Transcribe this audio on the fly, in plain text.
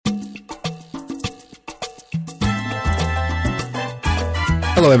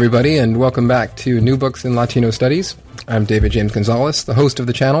Hello, everybody, and welcome back to New Books in Latino Studies. I'm David James Gonzalez, the host of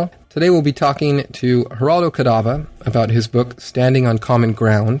the channel. Today we'll be talking to Geraldo Cadava about his book, Standing on Common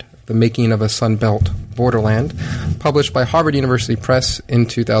Ground, The Making of a Sunbelt Borderland, published by Harvard University Press in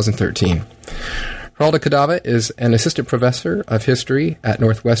 2013. Geraldo Cadava is an assistant professor of history at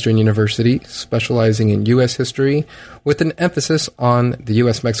Northwestern University, specializing in U.S. history with an emphasis on the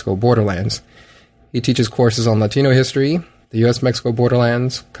U.S.-Mexico borderlands. He teaches courses on Latino history, the U.S.-Mexico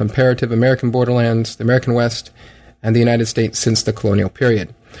borderlands, comparative American borderlands, the American West, and the United States since the colonial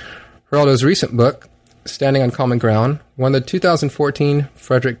period. Geraldo's recent book, Standing on Common Ground, won the 2014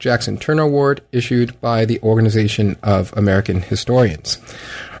 Frederick Jackson Turner Award issued by the Organization of American Historians.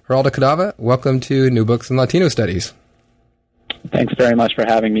 Geraldo Cadava, welcome to New Books in Latino Studies. Thanks very much for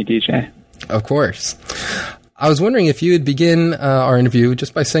having me, DJ. Of course. I was wondering if you would begin our interview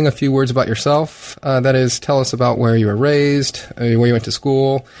just by saying a few words about yourself. That is, tell us about where you were raised, where you went to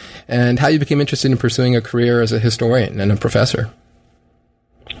school, and how you became interested in pursuing a career as a historian and a professor.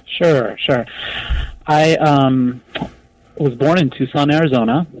 Sure. I was born in Tucson,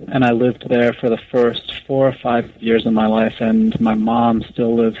 Arizona, and I lived there for the first 4 or 5 years of my life, and my mom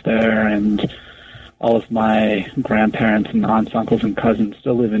still lives there, and all of my grandparents and aunts, uncles, and cousins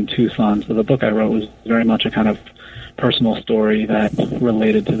still live in Tucson, so the book I wrote was very much a kind of personal story that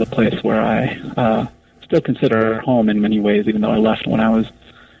related to the place where I still consider home in many ways, even though I left when I was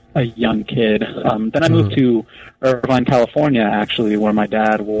a young kid. Then I moved to Irvine, California, actually, where my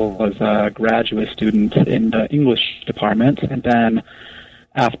dad was a graduate student in the English department, and then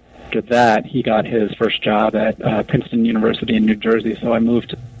after that, he got his first job at Princeton University in New Jersey, so I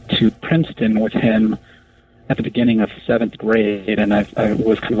moved to Princeton with him at the beginning of 7th grade, and I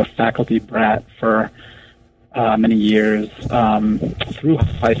was kind of a faculty brat for many years through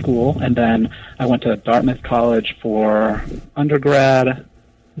high school, and then I went to Dartmouth College for undergrad.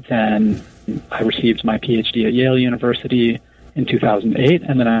 Then I received my PhD at Yale University in 2008,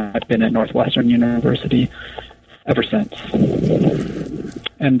 and then I've been at Northwestern University ever since.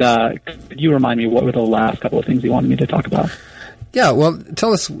 And could you remind me what were the last couple of things you wanted me to talk about? Yeah, well,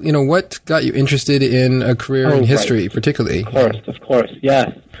 tell us, what got you interested in a career in history, particularly? Of course,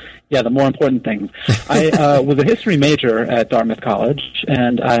 yes. Yeah, the more important things. I was a history major at Dartmouth College,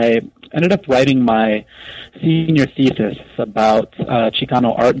 and I ended up writing my senior thesis about a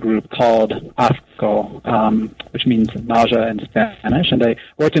Chicano art group called ASCO, which means nausea in Spanish, and I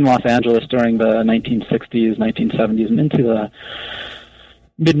worked in Los Angeles during the 1960s, 1970s, and into the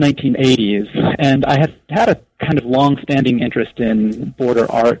mid-1980s, and I had a kind of long-standing interest in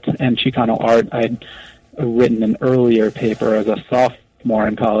border art and Chicano art. I'd written an earlier paper as a sophomore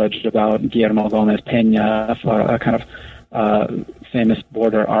in college about Guillermo Gomez Peña, a kind of famous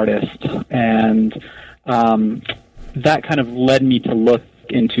border artist, and that kind of led me to look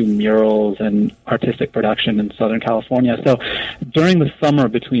into murals and artistic production in Southern California. So during the summer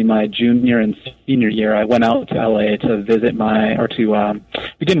between my junior and senior year, I went out to LA to visit to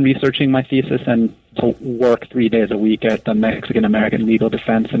begin researching my thesis and to work 3 days a week at the Mexican American Legal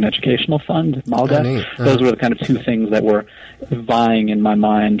Defense and Educational Fund, MALDEF. Those were the kind of two things that were vying in my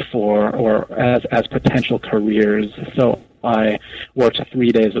mind as potential careers. So I worked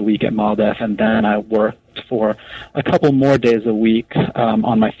 3 days a week at MALDEF, and then I worked for a couple more days a week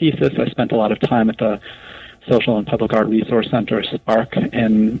on my thesis. I spent a lot of time at the Social and Public Art Resource Center, SPARC,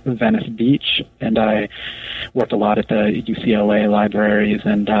 in Venice Beach, and I worked a lot at the UCLA libraries,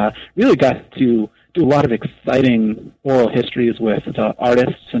 and really got to do a lot of exciting oral histories with the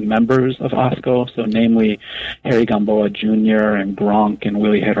artists and members of ASCO, so namely Harry Gamboa Jr. and Gronk and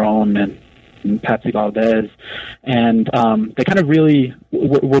Willie Heron and Patsy Valdez, and they kind of really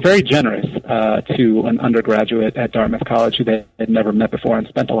were very generous to an undergraduate at Dartmouth College who they had never met before, and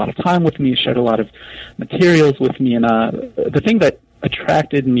spent a lot of time with me, shared a lot of materials with me, and the thing that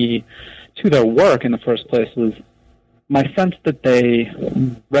attracted me to their work in the first place was my sense that they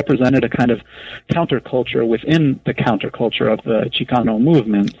represented a kind of counterculture within the counterculture of the Chicano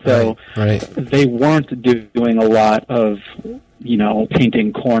movement. So they weren't doing a lot of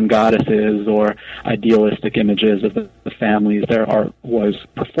painting corn goddesses or idealistic images of the families. Their art was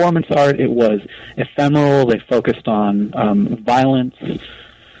performance art. It was ephemeral. They focused on violence.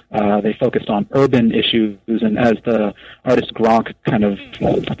 They focused on urban issues, and as the artist Gronk kind of,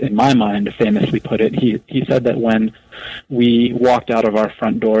 in my mind, famously put it, he said that when we walked out of our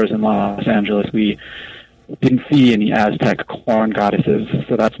front doors in Los Angeles, we didn't see any Aztec corn goddesses,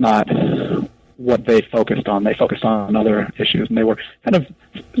 so that's not what they focused on. They focused on other issues, and they were kind of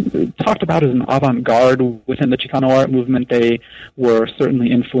talked about as an avant-garde within the Chicano art movement. They were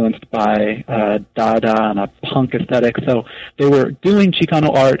certainly influenced by Dada and a punk aesthetic, so they were doing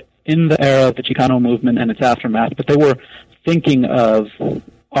Chicano art in the era of the Chicano movement and its aftermath, but they were thinking of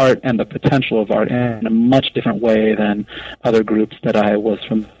art and the potential of art in a much different way than other groups that I was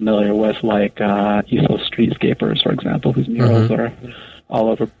familiar with, like East Coast Streetscapers, for example, whose murals are all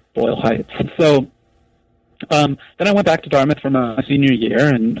over Boyle Heights. So then I went back to Dartmouth for my senior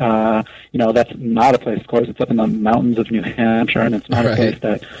year, and that's not a place, of course. It's up in the mountains of New Hampshire, and it's not a place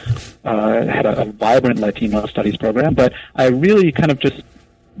that had a vibrant Latino studies program. But I really kind of just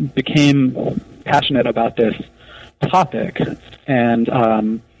became passionate about this topic, and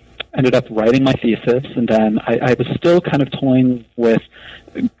ended up writing my thesis, and then I was still kind of toying with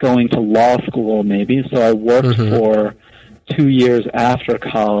going to law school maybe, so I worked for 2 years after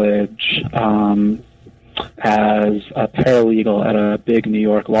college as a paralegal at a big New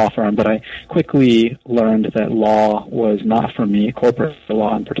York law firm, but I quickly learned that law was not for me, corporate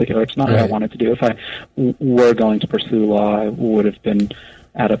law in particular. It's not what I wanted to do. If I were going to pursue law, I would have been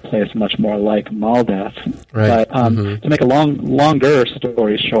at a place much more like Maldef. But to make a longer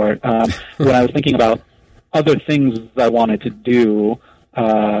story short, when I was thinking about other things I wanted to do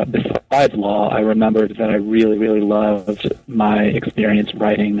besides law, I remembered that I really, really loved my experience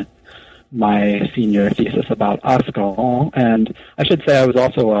writing my senior thesis about Asco. And I should say I was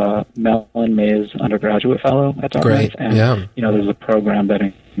also a Mellon Mays undergraduate fellow at Dartmouth. And, there's a program that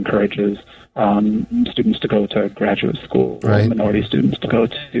encourages students to go to graduate school, minority students to go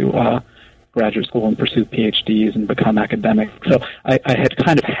to graduate school and pursue PhDs and become academics. So I had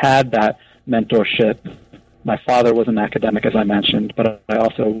kind of had that mentorship. My father was an academic, as I mentioned, but I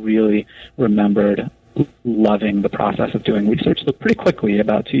also really remembered loving the process of doing research. So pretty quickly,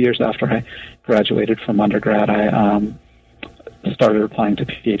 about 2 years after I graduated from undergrad, I started applying to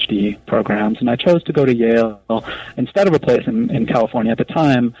PhD programs, and I chose to go to Yale instead of a place in California. At the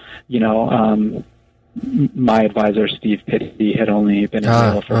time, my advisor, Steve Pitti, had only been in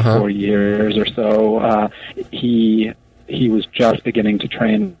Yale for 4 years or so. He was just beginning to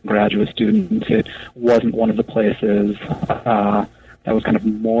train graduate students. It wasn't one of the places that was kind of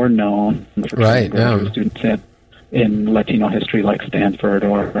more known for training graduate students in Latino history, like Stanford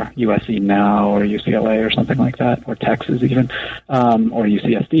or USC now or UCLA or something like that, or Texas even, or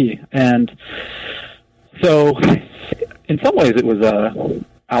UCSD. And so in some ways it was a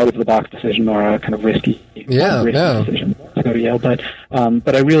out-of-the-box decision or a kind of risky decision to go to Yale. But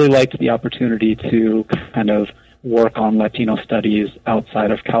I really liked the opportunity to kind of work on Latino studies outside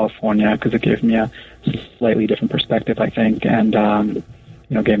of California because it gave me a slightly different perspective, I think, and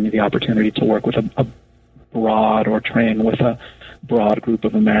gave me the opportunity to work with a broad or train with a broad group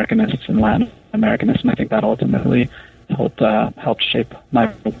of Americanists and Latin Americanists, and I think that ultimately helped shape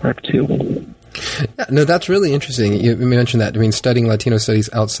my work too. Yeah, no, that's really interesting. You mentioned that. I mean, studying Latino studies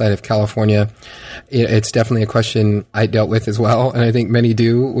outside of California, it's definitely a question I dealt with as well, and I think many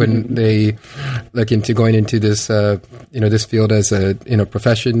do when they look into going into this, this field as a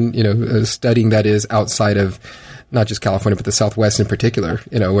profession, studying that is outside of not just California but the Southwest in particular,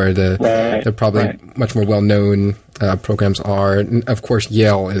 where they're probably much more well-known programs are. And of course,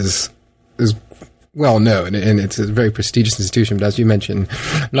 Yale is well known, and it's a very prestigious institution. But as you mentioned,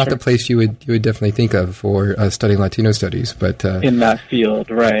 not the place you would definitely think of for studying Latino studies, but in that field,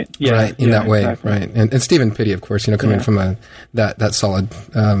 right? Yeah, right in that way, right. And Stephen Pitti, of course, coming from that solid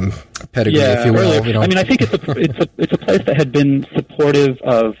pedigree, if you will. Really. I mean, I think it's a place that had been supportive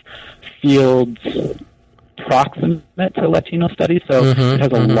of fields proximate to Latino studies, so it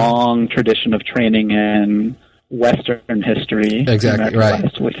has a long tradition of training in Western history. Exactly, right.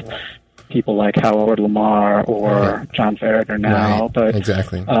 West, with people like Howard Lamar or John Farragher now, but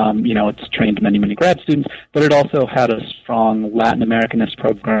exactly. It's trained many, many grad students, but it also had a strong Latin Americanist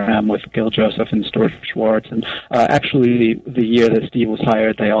program with Gil Joseph and Stuart Schwartz, and actually the year that Steve was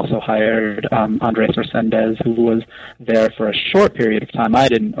hired, they also hired Andres Resendez, who was there for a short period of time. I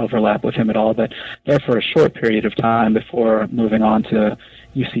didn't overlap with him at all, but there for a short period of time before moving on to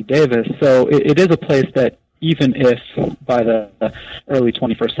UC Davis. So it is a place that, even if by the early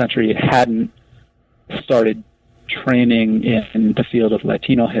 21st century it hadn't started training in the field of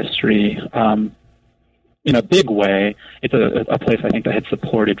Latino history in a big way, it's a place I think that had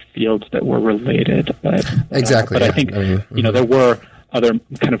supported fields that were related. But I think there were other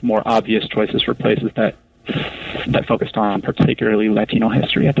kind of more obvious choices for places that focused on particularly Latino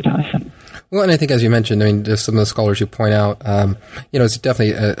history at the time. Well, and I think, as you mentioned, I mean, just some of the scholars you point out, it's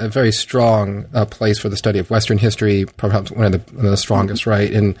definitely a very strong place for the study of Western history, perhaps one of the strongest,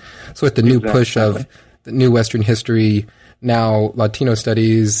 right? And so with the new push of the new Western history, now Latino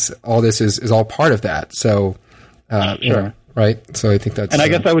studies, all this is all part of that. So, sure. Right? So I think that's... And I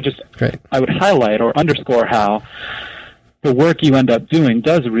guess I would great. I would highlight or underscore how the work you end up doing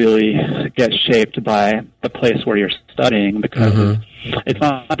does really get shaped by the place where you're studying, because it's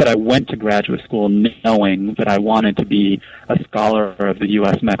not that I went to graduate school knowing that I wanted to be a scholar of the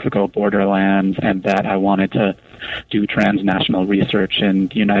U.S.-Mexico borderlands and that I wanted to do transnational research in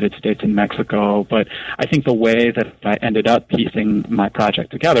the United States and Mexico. But I think the way that I ended up piecing my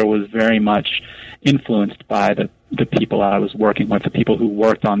project together was very much influenced by the people I was working with, the people who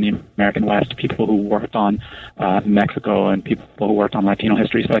worked on the American West, people who worked on Mexico, and people who worked on Latino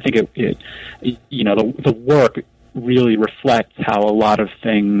history. So I think the work really reflects how a lot of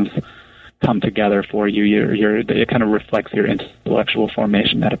things come together for you. It kind of reflects your intellectual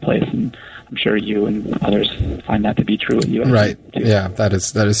formation at a place, and I'm sure you and others find that to be true at USC. Right. Too. Yeah, that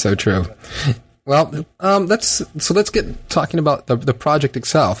is so true. Well, let's get talking about the project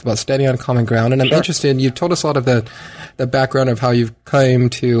itself, about Standing on Common Ground. And I'm interested, you've told us a lot of the background of how you've come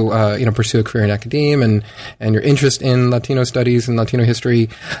to pursue a career in academia and your interest in Latino studies and Latino history.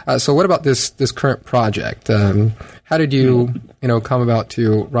 So what about this current project? How did you come about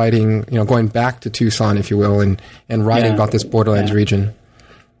to writing, going back to Tucson, if you will, and writing about this Borderlands region?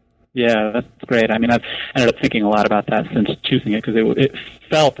 Yeah, that's great. I mean, I've ended up thinking a lot about that since choosing it, because it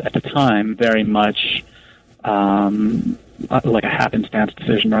felt at the time very much like a happenstance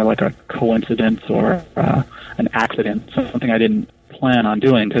decision, or like a coincidence, or an accident, something I didn't plan on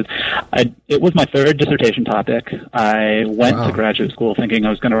doing, because it was my third dissertation topic. I went to graduate school thinking I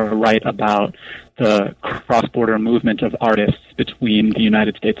was going to write about the cross-border movement of artists between the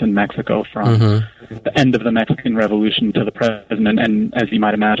United States and Mexico from the end of the Mexican Revolution to the present. And as you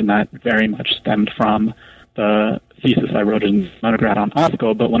might imagine, that very much stemmed from the thesis I wrote in undergrad on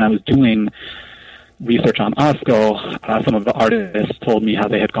OSCO. But when I was doing research on OSCO, some of the artists told me how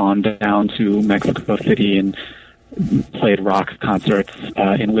they had gone down to Mexico City and played rock concerts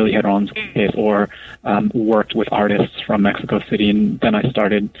in Willie Heron's case, or worked with artists from Mexico City. And then I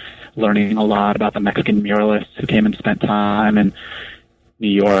started learning a lot about the Mexican muralists who came and spent time in New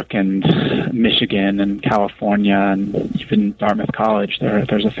York and Michigan and California, and even Dartmouth College.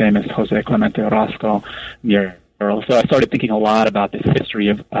 There's a famous Jose Clemente Orozco mural. So I started thinking a lot about this history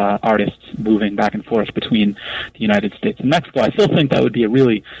of artists moving back and forth between the United States and Mexico. I still think that would be a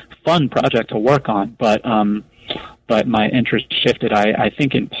really fun project to work on, but my interest shifted, I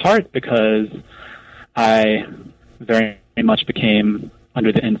think, in part because I very much became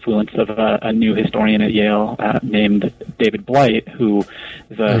under the influence of a new historian at Yale named David Blight, who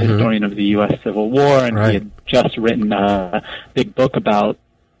is a historian of the U.S. Civil War, and he had just written a big book about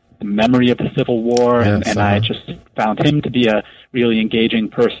the memory of the Civil War, and I just found him to be a really engaging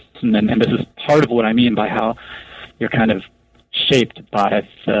person, and this is part of what I mean by how you're kind of shaped by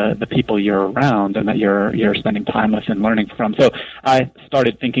the people you're around and that you're spending time with and learning from. So I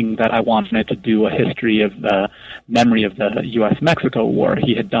started thinking that I wanted to do a history of the memory of the U.S.-Mexico War.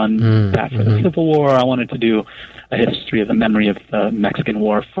 He had done that for the Civil War. I wanted to do a history of the memory of the Mexican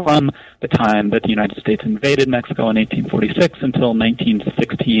War from the time that the United States invaded Mexico in 1846 until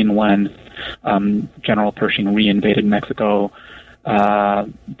 1916, when General Pershing re-invaded Mexico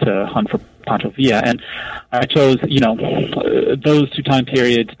to hunt for Pancho Villa. And I chose, those two time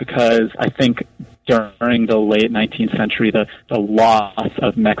periods because I think during the late 19th century, the loss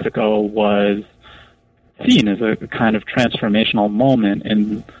of Mexico was seen as a kind of transformational moment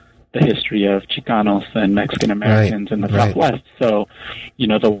in the history of Chicanos and Mexican Americans in the Southwest. So,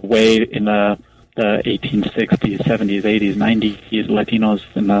 the way in the 1860s, 70s, 80s, 90s, Latinos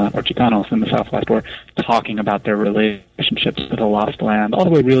or Chicanos in the Southwest were talking about their relationships to the lost land, all the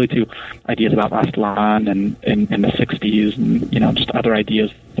way really to ideas about lost land and in the 60s, and just other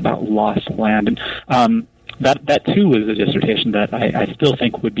ideas about lost land. And that too was a dissertation that I still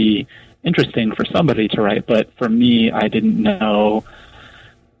think would be interesting for somebody to write, but for me, I didn't know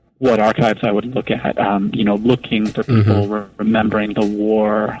what archives I would look at. Looking for people remembering the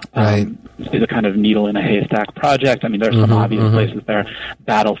war is a kind of needle in a haystack project. I mean, there's some obvious places. There are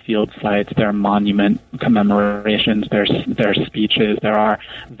battlefield sites, there are monument commemorations, there's speeches, there are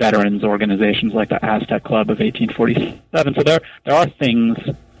veterans organizations like the Aztec Club of 1847. So there are things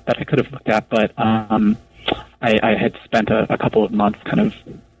that I could have looked at, but I had spent a couple of months kind of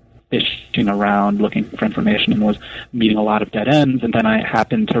fishing around looking for information and was meeting a lot of dead ends. And then I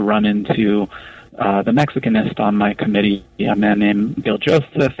happened to run into the Mexicanist on my committee, a man named Bill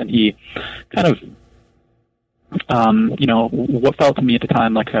Joseph, and he kind of, what felt to me at the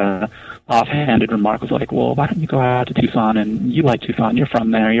time like a offhanded remark was like, well, why don't you go out to Tucson, and you like Tucson, you're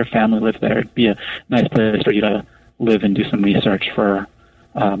from there, your family lives there, it'd be a nice place for you to live and do some research for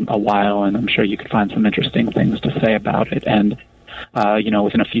a while, and I'm sure you could find some interesting things to say about it. And,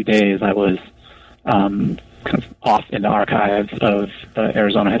 within a few days I was kind of off in the archives of the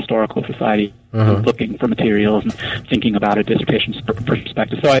Arizona Historical Society, looking for materials and thinking about a dissertation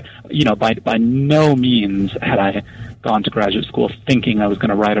perspective. So by no means had I gone to graduate school thinking I was going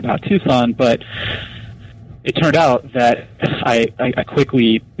to write about Tucson, but it turned out that I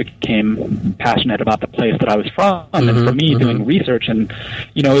quickly became passionate about the place that I was from, and for me, doing research, and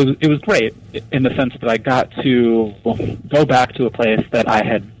it was great in the sense that I got to go back to a place that I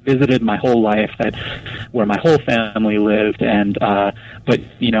had visited my whole life, where my whole family lived, and but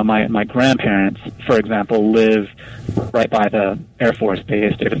my grandparents, for example, live right by the Air Force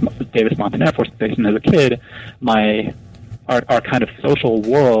Base, Davis-Monthan Air Force Base, and as a kid, our kind of social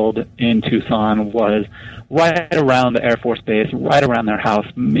world in Tucson was right around the Air Force Base, right around their house.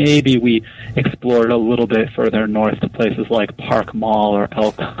 Maybe we explored a little bit further north to places like Park Mall or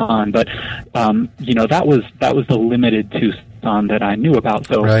El Cajon, but that was the limited Tucson that I knew about.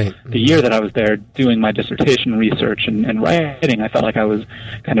 So the year that I was there doing my dissertation research and writing, I felt like I was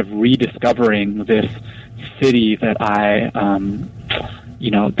kind of rediscovering this city that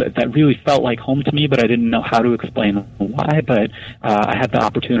that really felt like home to me, but I didn't know how to explain why. But I had the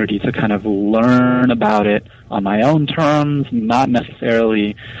opportunity to kind of learn about it on my own terms, not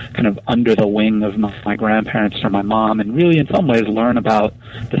necessarily kind of under the wing of my grandparents or my mom, and really in some ways learn about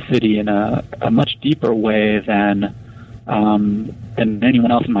the city in a much deeper way than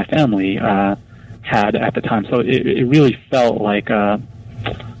anyone else in my family had at the time. So it really felt like kind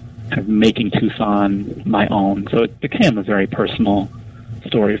of making Tucson my own. So it became a very personal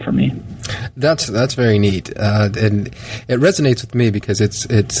story for me. That's very neat, and it resonates with me because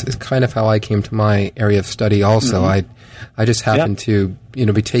it's kind of how I came to my area of study. Also, I just happened to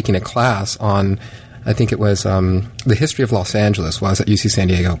be taking a class on, I think it was the history of Los Angeles while I was at UC San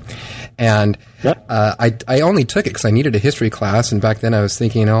Diego, and I only took it because I needed a history class, and back then I was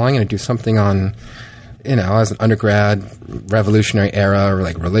thinking, I'm going to do something on, as an undergrad, Revolutionary era or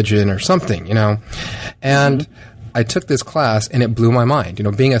like religion or something, and I took this class and it blew my mind.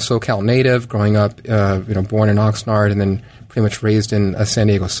 Being a SoCal native, growing up, born in Oxnard and then pretty much raised in a San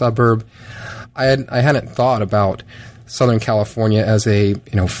Diego suburb, I hadn't thought about Southern California as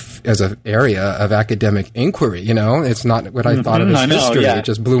as an area of academic inquiry. It's not what I thought of as history. It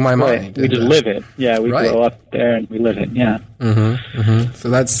just blew my mind. We just live it. Yeah, we grow up there and we live it. Yeah. So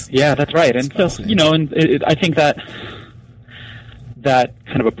that's right. And so I think that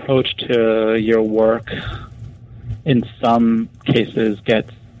kind of approach to your work in some cases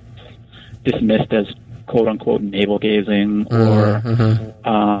gets dismissed as quote-unquote navel-gazing or,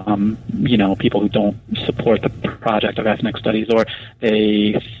 people who don't support the project of ethnic studies, or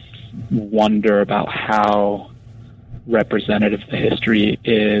they wonder about how representative the history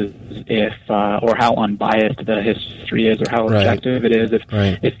is or how unbiased the history is or how objective it is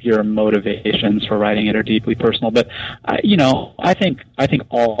if your motivations for writing it are deeply personal. But, I think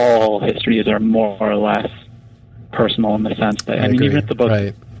all histories are more or less personal in the sense that even if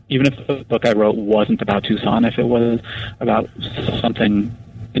the book I wrote wasn't about Tucson, if it was about something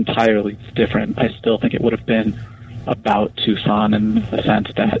entirely different, I still think it would have been about Tucson in the sense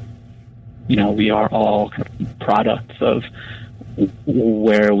that we are all kind of products of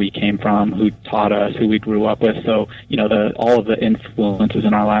where we came from, who taught us, who we grew up with. So all of the influences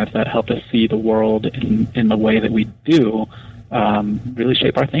in our lives that help us see the world in the way that we do really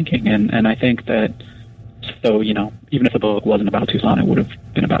shape our thinking, and I think that. So, even if the book wasn't about Tucson, it would have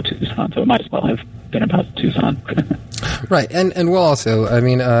been about Tucson. So it might as well have been about Tucson. Right. And we'll also,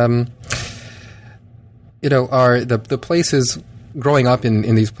 the places growing up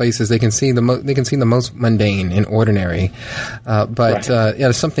in these places, they can see the most mundane and ordinary.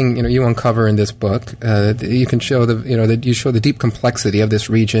 Something you uncover in this book. You can show you show the deep complexity of this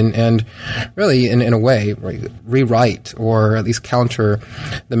region, and really, in a way, rewrite or at least counter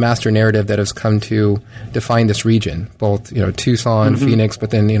the master narrative that has come to define this region, both Tucson, Phoenix, but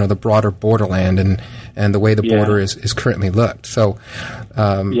then the broader borderland and the way the border is currently looked. So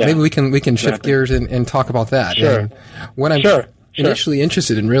maybe we can shift gears and talk about that. Sure. And what I'm initially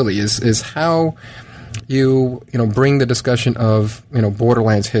interested in really is how you bring the discussion of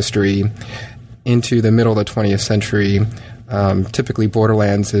Borderlands history into the middle of the 20th century. Typically,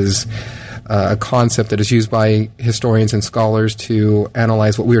 Borderlands is a concept that is used by historians and scholars to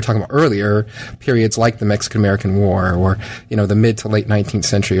analyze what we were talking about earlier, periods like the Mexican-American War, or the mid to late 19th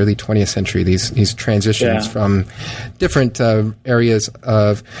century, early 20th century. These transitions from different areas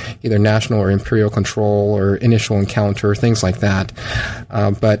of either national or imperial control or initial encounter, things like that.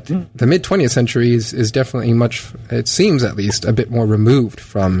 But the mid 20th century is definitely much, it seems at least, a bit more removed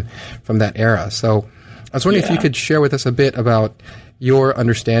from that era. So I was wondering if you could share with us a bit about your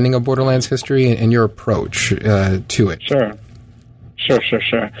understanding of Borderlands history and your approach to it. Sure.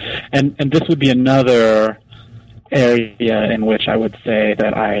 And this would be another area in which I would say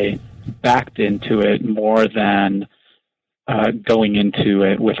that I backed into it more than going into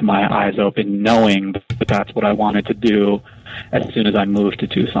it with my eyes open, knowing that that's what I wanted to do as soon as I moved to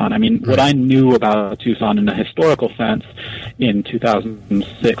Tucson. I mean, what I knew about Tucson in a historical sense in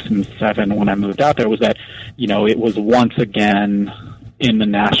 2006 and 2007 when I moved out there was that, it was once again in the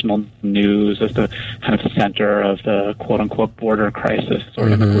national news as the kind of center of the quote-unquote border crisis or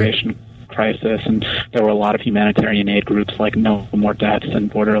immigration crisis. And there were a lot of humanitarian aid groups like No More Deaths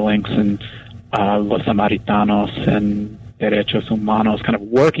and Borderlinks and Los Samaritanos and Derechos Humanos kind of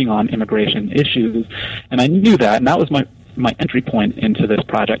working on immigration issues. And I knew that, and that was my entry point into this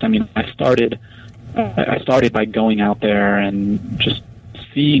project. I mean, I started by going out there and just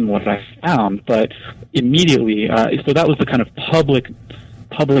seeing what I found, but immediately, so that was the kind of public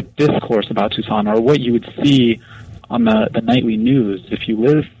discourse about Tucson, or what you would see on the nightly news if you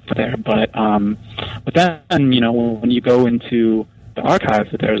live there. But then, when you go into the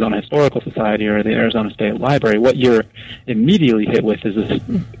archives of the Arizona Historical Society or the Arizona State Library, what you're immediately hit with is this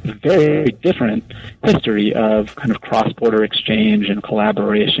very different history of kind of cross-border exchange and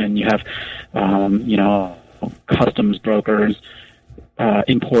collaboration. You have, customs brokers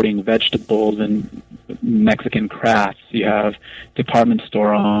importing vegetables and Mexican crafts. You have department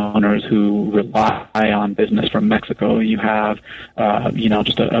store owners who rely on business from Mexico. You have,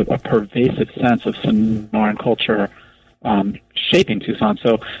 just a pervasive sense of Sonoran culture shaping Tucson.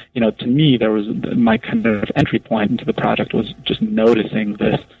 So, to me, there was my kind of entry point into the project was just noticing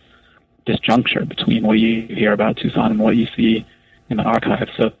this juncture between what you hear about Tucson and what you see in the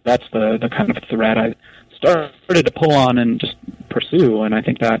archives. So that's the kind of thread I started to pull on and just pursue. And I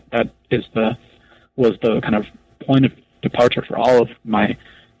think that was the kind of point of departure for all of my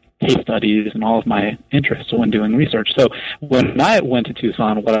case studies and all of my interests when doing research. So when I went to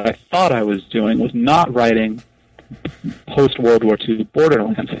Tucson, what I thought I was doing was not writing post-World War II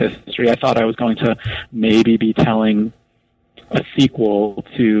Borderlands history. I thought I was going to maybe be telling a sequel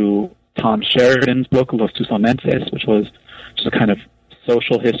to Tom Sheridan's book, Los Tucsonenses, which was just a kind of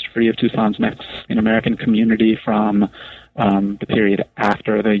social history of Tucson's Mexican-American community from the period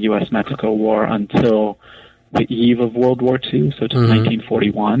after the U.S.-Mexico War until the eve of World War II, so to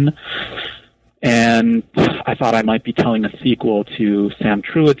 1941. And I thought I might be telling a sequel to Sam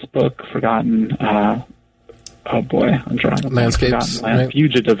Truitt's book, Forgotten... I'm drawing a landscapes, right?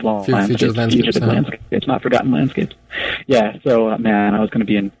 Fugitive landscapes, not Forgotten Landscapes. Yeah, so man, I was going to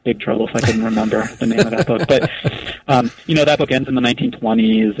be in big trouble if I couldn't remember the name of that book. But that book ends in the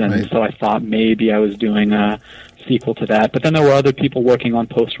 1920s, and so I thought maybe I was doing a sequel to that. But then there were other people working on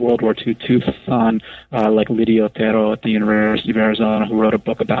post-World War II Tucson, like Lydia Otero at the University of Arizona, who wrote a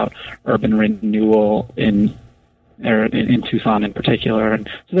book about urban renewal in Tucson in particular. And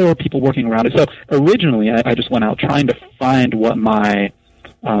so there were people working around it. So originally I just went out trying to find what my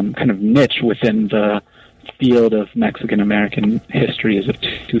kind of niche within the field of Mexican-American histories of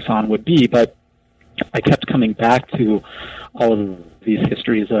Tucson would be, but I kept coming back to all of these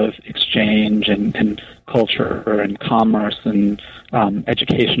histories of exchange and culture and commerce and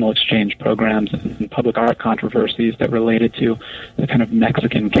educational exchange programs and public art controversies that related to the kind of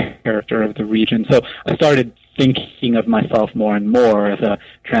Mexican character of the region. So I started thinking of myself more and more as a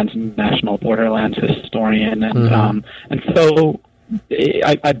transnational borderlands historian, and so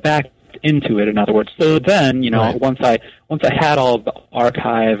I backed into it, in other words. So then, once I had all the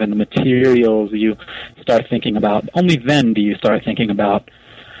archive and the materials, you start thinking about, only then do you start thinking about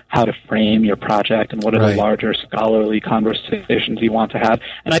how to frame your project and what are the larger scholarly conversations you want to have.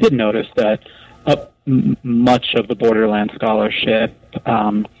 And I did notice that much of the borderland scholarship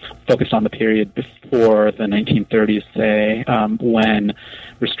focused on the period before the 1930s, say, when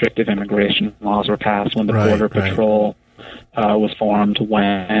restrictive immigration laws were passed, when the Border Patrol was formed,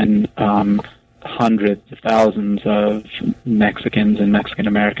 when hundreds of thousands of Mexicans and Mexican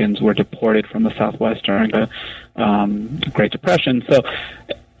Americans were deported from the Southwest during the Great Depression. So,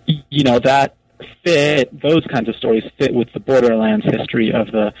 that those kinds of stories fit with the borderlands history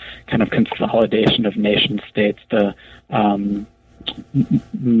of the kind of consolidation of nation states, the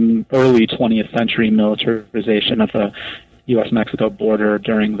early 20th century militarization of the U.S.-Mexico border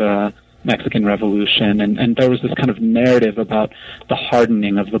during the Mexican Revolution, and there was this kind of narrative about the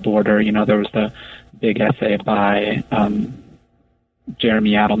hardening of the border. There was the big essay by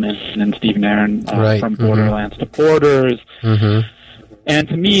Jeremy Adelman and Stephen Aaron from Borderlands to Borders. And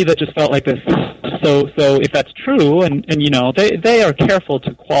to me, that just felt like this. So if that's true, and they are careful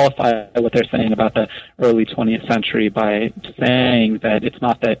to qualify what they're saying about the early 20th century by saying that it's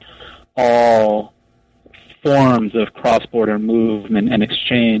not that all forms of cross-border movement and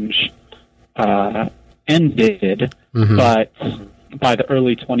exchange ended, but by the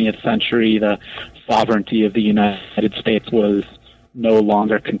early 20th century, the sovereignty of the United States was no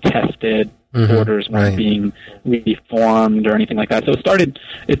longer contested. Borders weren't being reformed or anything like that. So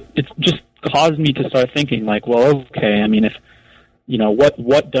it just caused me to start thinking like, well, okay, I mean, if,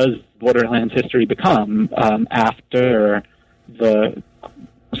 what does Borderlands history become after the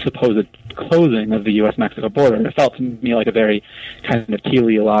supposed closing of the U.S.-Mexico border? It felt to me like a very kind of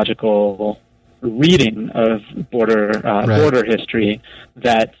teleological reading of border history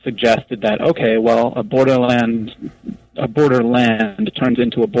that suggested that, okay, well, a borderland turns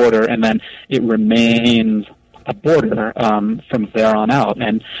into a border, and then it remains a border from there on out.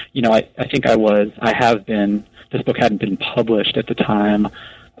 And I think this book hadn't been published at the time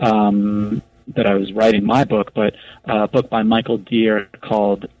that I was writing my book, but a book by Michael Deere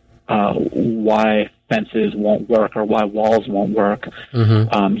called Why Fences Won't Work, or Why Walls Won't Work.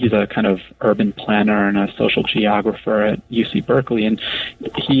 He's a kind of urban planner and a social geographer at UC Berkeley, and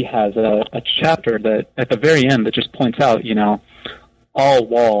he has a chapter that at the very end that just points out, all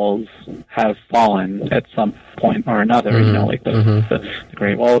walls have fallen at some point or another, like the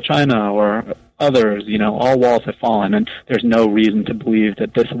Great Wall of China or others, all walls have fallen, and there's no reason to believe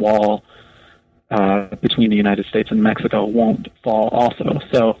that this wall between the United States and Mexico won't fall also.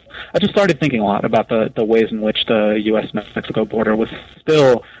 So I just started thinking a lot about the ways in which the U.S.-Mexico border was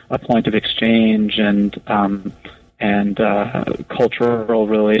still a point of exchange and cultural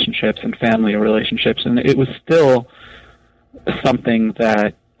relationships and family relationships, and it was still something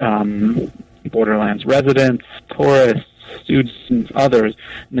that Borderlands residents, tourists, students, others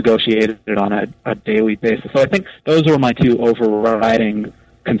negotiated on a daily basis. So I think those were my two overriding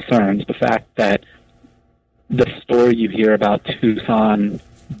concerns: the fact that the story you hear about Tucson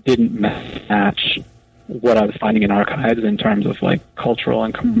didn't match what I was finding in archives in terms of like cultural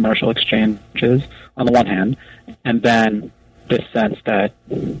and commercial exchanges on the one hand, and then this sense that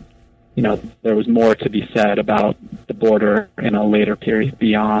there was more to be said about the border in a later period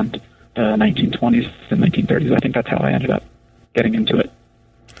beyond the 1920s and 1930s. I think that's how I ended up getting into it.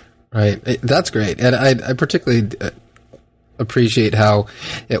 Right. That's great. And I particularly appreciate how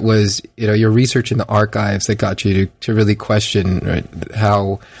it was, your research in the archives that got you to really question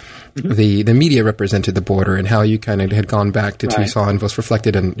how the media represented the border and how you kind of had gone back to Tucson, was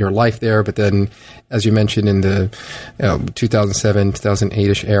reflected in your life there. But then, as you mentioned, in the 2007,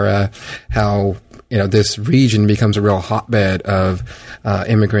 2008-ish era, how this region becomes a real hotbed of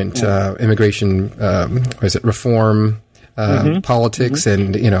immigration, reform, politics,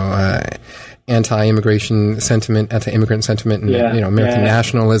 and anti-immigrant sentiment, and American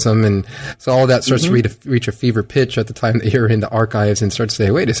nationalism, and so all of that starts to reach a fever pitch at the time that you're in the archives and start to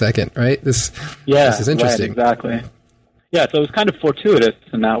say, wait a second, right? This is interesting. Right, exactly. Yeah, so it was kind of fortuitous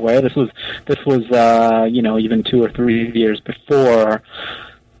in that way. This was even 2 or 3 years before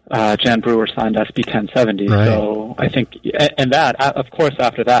Jan Brewer signed SB 1070. Right. So I think, and that, of course,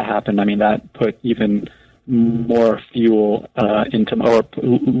 after that happened, I mean, that put even more fuel into, or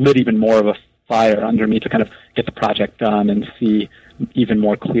lit even more of a fire under me to kind of get the project done and see even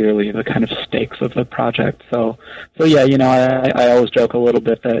more clearly the kind of stakes of the project. So yeah, I always joke a little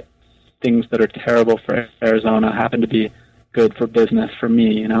bit that things that are terrible for Arizona happen to be good for business for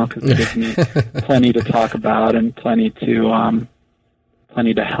me, because it gives me plenty to talk about and plenty to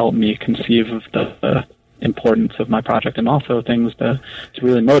help me conceive of the importance of my project, and also things to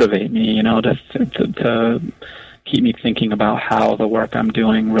really motivate me, to keep me thinking about how the work I'm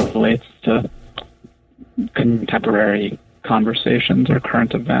doing relates to contemporary conversations or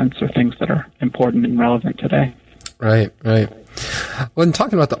current events or things that are important and relevant today. Right. When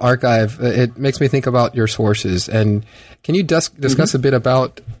talking about the archive, it makes me think about your sources. And can you discuss a bit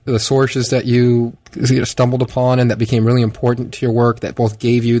about the sources that you stumbled upon and that became really important to your work, that both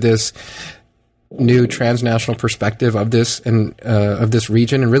gave you this new transnational perspective of this and of this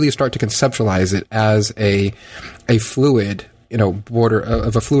region, and really start to conceptualize it as a fluid, border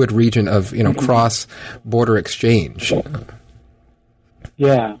of a fluid region of cross border exchange?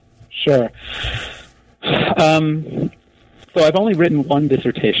 Yeah, sure. So I've only written one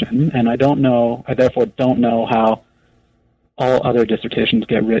dissertation, and I therefore don't know how all other dissertations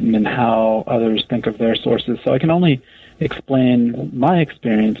get written and how others think of their sources. So I can only explain my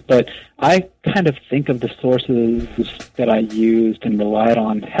experience, but I kind of think of the sources that I used and relied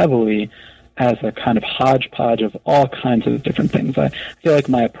on heavily as a kind of hodgepodge of all kinds of different things. I feel like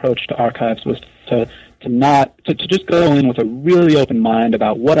my approach to archives was to just go in with a really open mind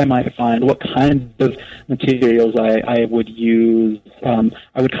about what I might find, what kinds of materials I would use.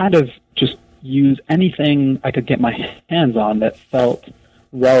 I would kind of just use anything I could get my hands on that felt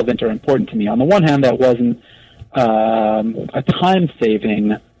relevant or important to me. On the one hand, that wasn't a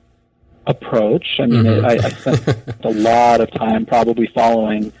time-saving approach. I mean, I spent a lot of time probably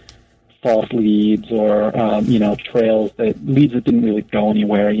following false leads or leads that didn't really go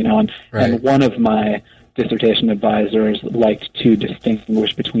anywhere, and one of my dissertation advisors liked to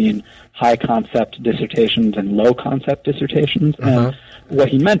distinguish between high concept dissertations and low concept dissertations. And what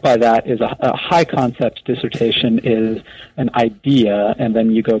he meant by that is a high concept dissertation is an idea, and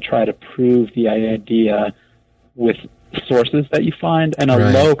then you go try to prove the idea with sources that you find, and a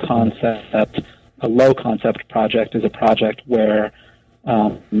low concept project is a project where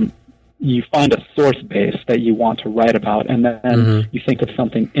you find a source base that you want to write about, and then you think of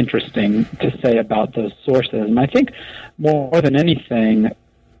something interesting to say about those sources. And I think more than anything,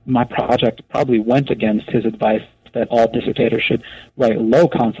 my project probably went against his advice that all dissertators should write low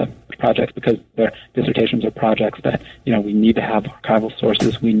concept projects, because their dissertations are projects that, we need to have archival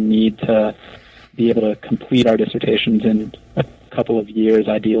sources. We need to be able to complete our dissertations in a couple of years,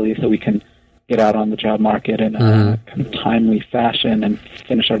 ideally, so we can get out on the job market in a kind of timely fashion and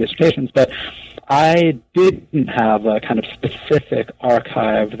finish our dissertations. But I didn't have a kind of specific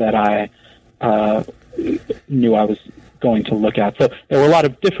archive that I knew I was going to look at. So there were a lot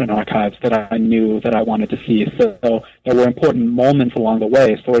of different archives that I knew that I wanted to see. So there were important moments along the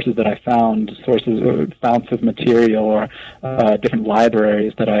way, sources that I found, founts of material, or different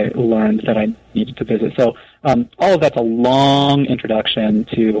libraries that I learned that I needed to visit. So all of that's a long introduction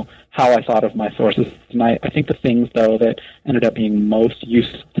to how I thought of my sources. And I think the things, though, that ended up being most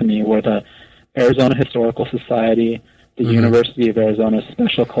useful to me were the Arizona Historical Society, the University of Arizona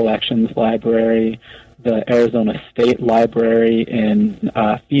Special Collections Library, the Arizona State Library in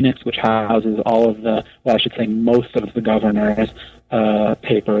Phoenix, which houses most of the governor's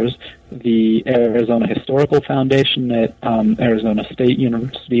papers, the Arizona Historical Foundation at Arizona State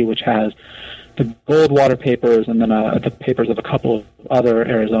University, which has the Goldwater papers, and then the papers of a couple of other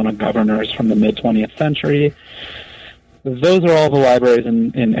Arizona governors from the mid-20th century. Those are all the libraries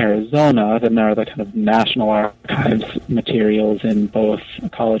in Arizona. Then there are the kind of National Archives materials in both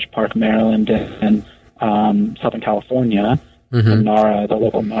College Park, Maryland, and Southern California, the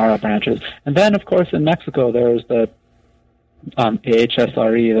local NARA branches. And then, of course, in Mexico, there's the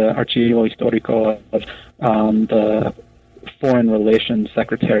AHSRE, the Archivo Histórico of the Foreign Relations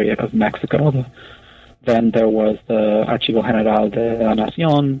Secretariat of Mexico. Then there was the Archivo General de la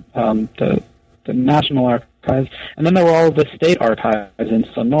Nación, the National Archives. And then there were all the state archives in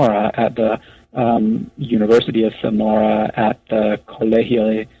Sonora at the University of Sonora, at the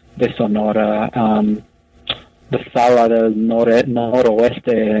Colegio de Sonora, the Sala del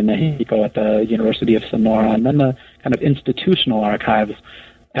Noroeste in Mexico at the University of Sonora, and then the kind of institutional archives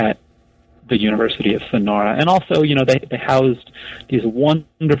at the University of Sonora. And also, they housed these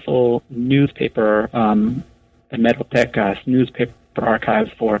wonderful newspaper hemerotecas, newspaper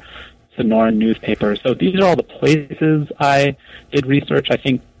archives for Sonoran newspapers. So these are all the places I did research. I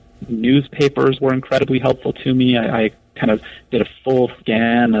think newspapers were incredibly helpful to me. I kind of did a full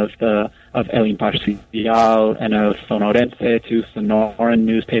scan of El Imparcial and of Sonorense to Sonoran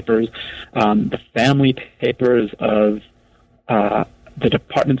newspapers. The family papers of the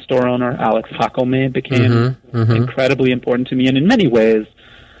department store owner, Alex Jacome, became incredibly important to me. And in many ways,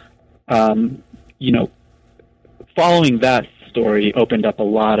 following that story opened up a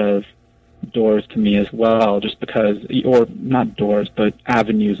lot of doors to me as well, just because, or not doors, but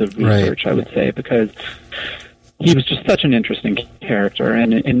avenues of research, I would say, because he was just such an interesting character.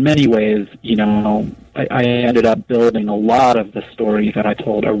 And in many ways, I ended up building a lot of the story that I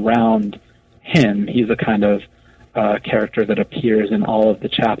told around him. He's a kind of character that appears in all of the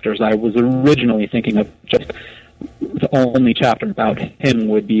chapters. I was originally thinking of just the only chapter about him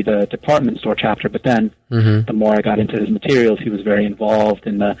would be the department store chapter, but then the more I got into his materials, he was very involved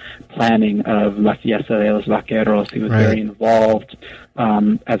in the planning of La Fiesta de los Vaqueros. He was very involved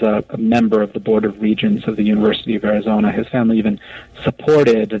as a member of the Board of Regents of the University of Arizona. His family even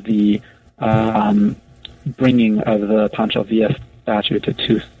supported the bringing of the Pancho Villa statue to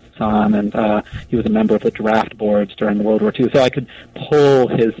Tucson on, and he was a member of the draft boards during World War II. So I could pull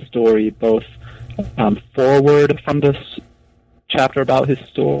his story both forward from this chapter about his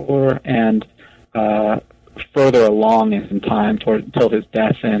store and further along in time till his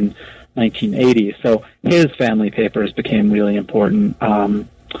death in 1980. So his family papers became really important. So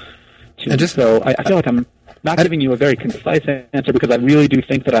I feel like I'm not giving you a very concise answer because I really do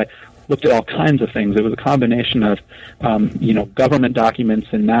think that I looked at all kinds of things. It was a combination of, government documents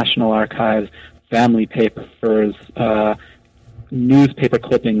in national archives, family papers, newspaper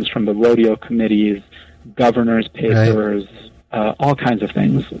clippings from the rodeo committees, governor's papers, all kinds of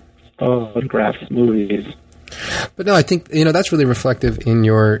things, photographs, movies. But no, I think, that's really reflective in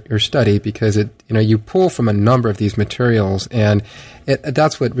your study because you pull from a number of these materials, and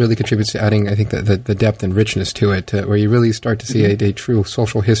that's what really contributes to adding, I think, the depth and richness to it, where you really start to see a true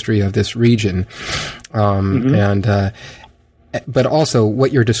social history of this region. But also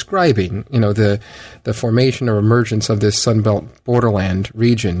what you're describing, the formation or emergence of this Sunbelt borderland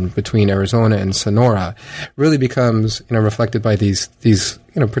region between Arizona and Sonora really becomes, reflected by these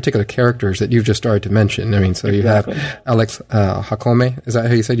particular characters that you've just started to mention. I mean, so you have Alex Jacome. Is that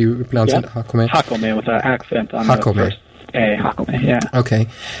how you said you pronounce it? Jacome? Jacome with an accent on the first A. Jacome, yeah. Okay.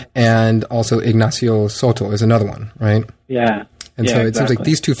 And also Ignacio Soto is another one, right? Yeah. And so it seems like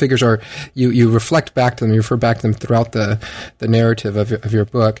these two figures are, you reflect back to them, you refer back to them throughout the narrative of your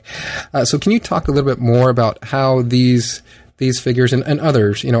book. So can you talk a little bit more about how these figures and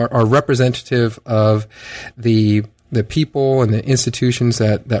others, are representative of the people and the institutions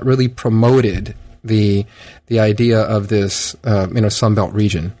that really promoted the idea of this, Sunbelt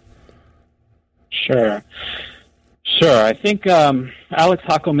region? Sure. I think Alex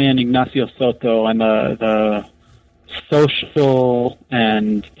Jacome and Ignacio Soto and the social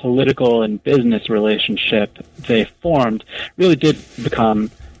and political and business relationship they formed really did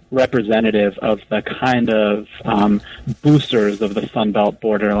become representative of the kind of boosters of the Sunbelt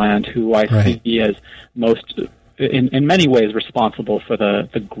borderland who I see as most, in many ways, responsible for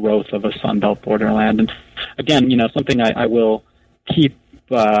the growth of a Sunbelt borderland. And again, something I will keep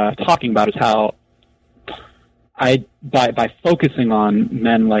talking about is how by focusing on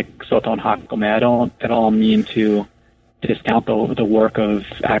men like Soto and Jacome, I don't at all mean to discount the work of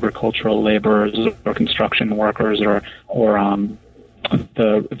agricultural laborers or construction workers or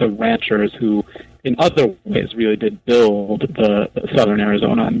the ranchers who, in other ways, really did build the southern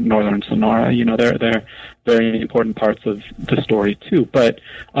Arizona and northern Sonora. They're very important parts of the story too. But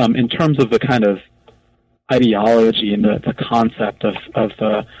in terms of the kind of ideology and the concept of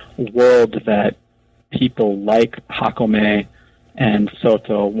the world that people like Jacome and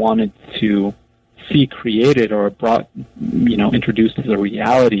Soto wanted to see created or brought, introduced as a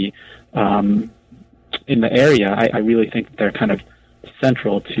reality in the area, I really think they're kind of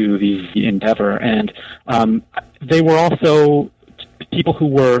central to the endeavor. And they were also people who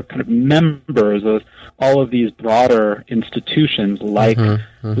were kind of members of all of these broader institutions like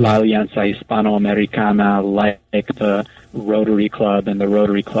La Alianza Hispanoamericana, like the Rotary Club and the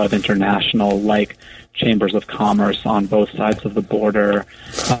Rotary Club International, like chambers of commerce on both sides of the border.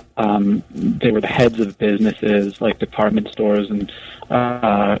 They were the heads of businesses like department stores and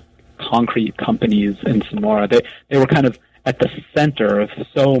concrete companies in Sonora. They were kind of at the center of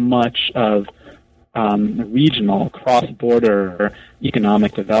so much of regional, cross-border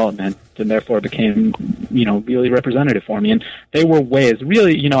economic development, and therefore became, really representative for me. And they were ways,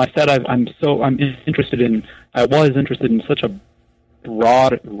 really, I said I was interested in such a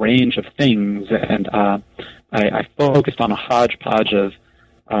broad range of things, and I focused on a hodgepodge of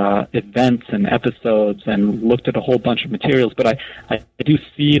events and episodes and looked at a whole bunch of materials, but I do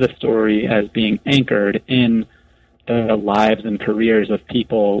see the story as being anchored in the lives and careers of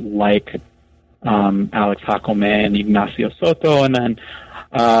people like Alex Jacome and Ignacio Soto. And then,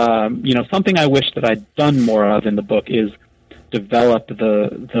 something I wish that I'd done more of in the book is develop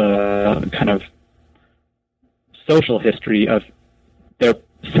the kind of social history of their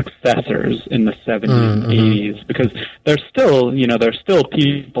successors in the 70s and 80s, because there's still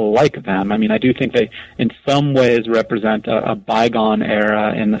people like them. I mean, I do think they, in some ways, represent a bygone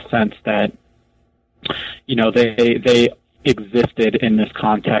era in the sense that, they existed in this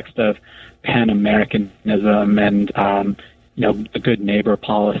context of Pan-Americanism and, the good neighbor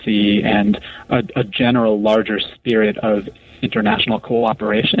policy and a general larger spirit of international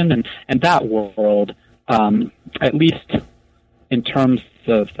cooperation. And that world, at least in terms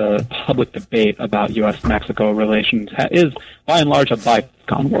of the public debate about U.S.-Mexico relations, is by and large a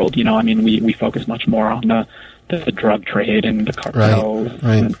bygone world. We focus much more on the drug trade and the cartels.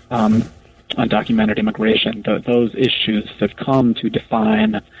 Right. undocumented immigration. Those issues have come to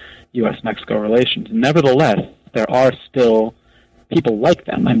define U.S.-Mexico relations. Nevertheless, there are still people like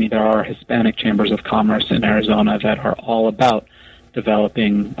them. I mean, there are Hispanic chambers of commerce in Arizona that are all about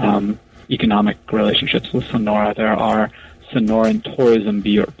developing economic relationships with Sonora. There are Sonoran tourism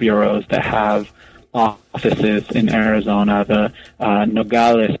bureaus that have offices in Arizona. The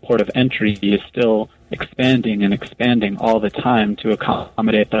Nogales port of entry is still expanding and expanding all the time to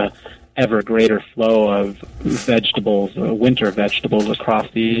accommodate the ever greater flow of vegetables, winter vegetables across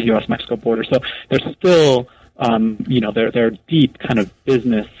the U.S.-Mexico border. So there's still, there are deep kind of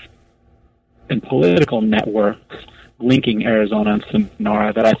business and political networks linking Arizona and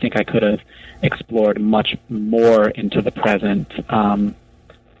Sonora that I think I could have explored much more into the present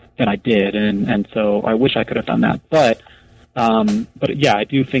than I did, and so I wish I could have done that. But yeah, I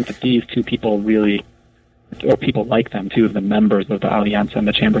do think that these two people really, or people like them too, the members of the Alianza and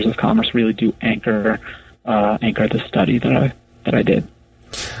the Chambers of Commerce, really do anchor the study that I did.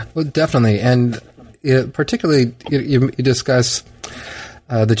 Well, definitely, and particularly you discuss.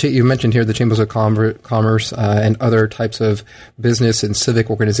 You mentioned here the Chambers of Commerce and other types of business and civic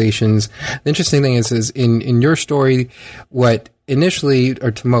organizations. The interesting thing is in your story, what initially,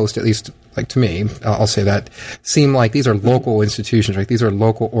 or to most, at least like to me, I'll say that, seem like these are local institutions, right? These are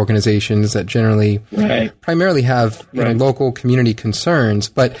local organizations that generally primarily have local community concerns.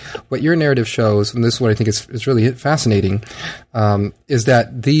 But what your narrative shows, and this is what I think is really fascinating, is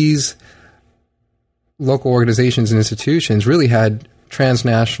that these local organizations and institutions really had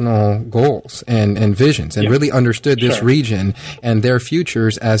transnational goals and visions, and really understood this region and their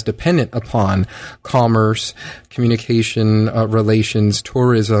futures as dependent upon commerce, communication, relations,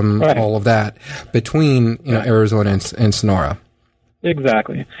 tourism, all of that between Arizona and Sonora.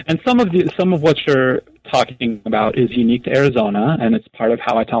 Exactly, and some of what you're talking about is unique to Arizona, and it's part of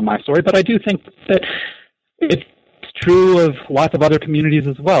how I tell my story. But I do think that it's true of lots of other communities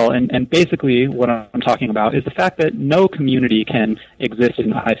as well. And basically what I'm talking about is the fact that no community can exist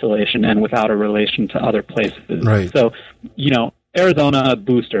in isolation and without a relation to other places. Right. So, Arizona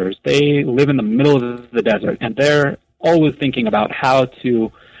boosters, they live in the middle of the desert, and they're always thinking about how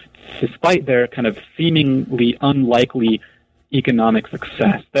to, despite their kind of seemingly unlikely economic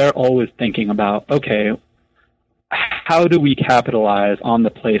success, they're always thinking about, okay, how do we capitalize on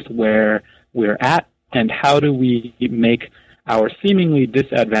the place where we're at? And how do we make our seemingly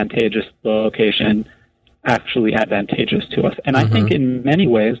disadvantageous location actually advantageous to us? And I think in many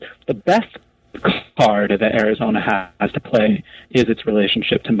ways, the best card that Arizona has to play is its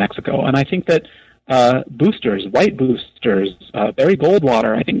relationship to Mexico. And I think that boosters, white boosters, Barry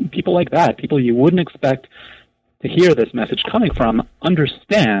Goldwater, I think people like that, people you wouldn't expect to hear this message coming from,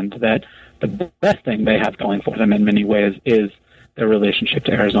 understand that the best thing they have going for them in many ways is their relationship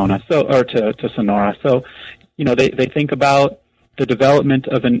to Arizona, to Sonora. So, they think about the development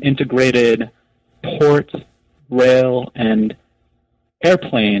of an integrated port, rail, and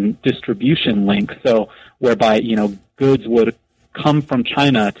airplane distribution link. So, whereby goods would come from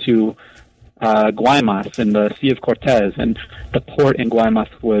China to Guaymas in the Sea of Cortez, and the port in Guaymas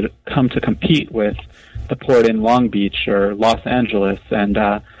would come to compete with the port in Long Beach or Los Angeles, and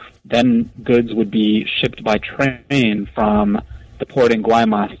then goods would be shipped by train from the port in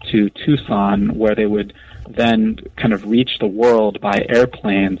Guaymas to Tucson, where they would then kind of reach the world by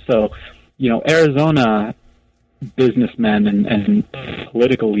airplane. So, Arizona businessmen and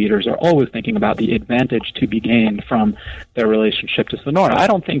political leaders are always thinking about the advantage to be gained from their relationship to Sonora. I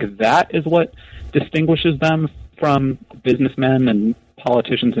don't think that is what distinguishes them from businessmen and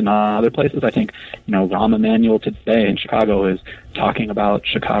politicians in other places. I think, Rahm Emanuel today in Chicago is talking about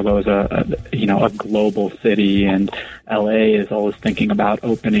Chicago as a global city, and LA is always thinking about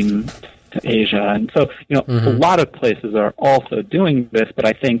opening to Asia. And so, a lot of places are also doing this, but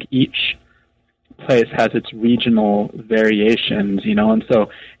I think each place has its regional variations, and so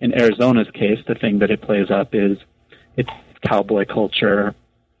in Arizona's case, the thing that it plays up is its cowboy culture,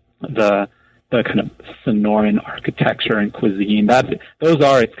 the kind of Sonoran architecture and cuisine. Those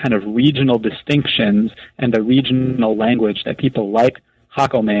are its kind of regional distinctions and the regional language that people like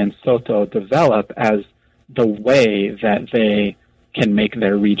Jacome and Soto develop as the way that they can make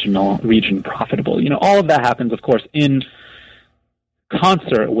their region profitable. All of that happens, of course, in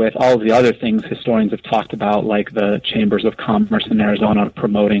concert with all of the other things historians have talked about, like the Chambers of Commerce in Arizona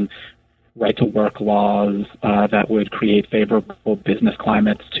promoting right-to-work laws that would create favorable business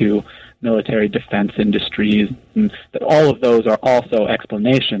climates to military defense industries. And that all of those are also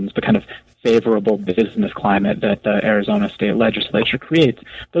explanations, the kind of favorable business climate that the Arizona state legislature creates.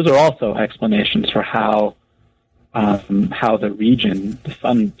 Those are also explanations for how how the region, the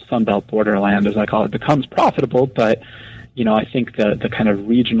Sunbelt borderland, as I call it, becomes profitable. But, I think the kind of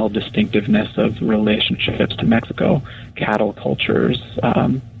regional distinctiveness of relationships to Mexico, cattle cultures,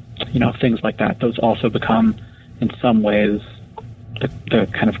 things like that, those also become, in some ways, the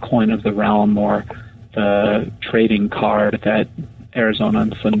kind of coin of the realm, or the trading card that Arizona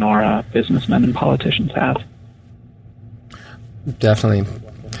and Sonora businessmen and politicians have. Definitely.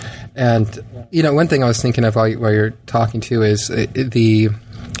 And, one thing I was thinking of while you're talking to is the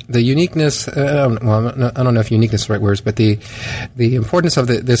uniqueness, I don't know if uniqueness is the right words, but the importance of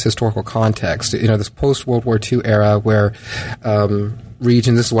this historical context, this post-World War II era where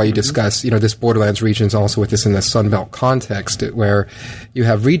region, this is why you discuss, this Borderlands region is also with this in the Sunbelt context, where you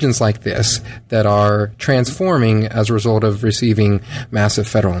have regions like this that are transforming as a result of receiving massive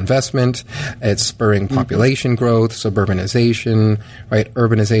federal investment. It's spurring population growth, suburbanization, right,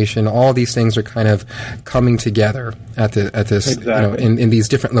 urbanization. All these things are kind of coming together at this, exactly. In these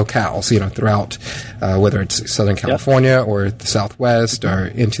different locales, throughout, whether it's Southern California or the Southwest or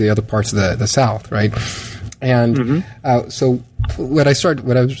into the other parts of the South, right? And so what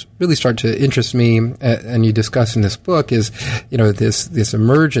really started to interest me, and you discuss in this book, is the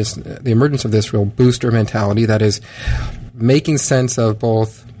emergence of this real booster mentality that is making sense of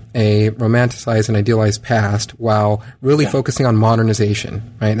both a romanticized and idealized past while really focusing on modernization,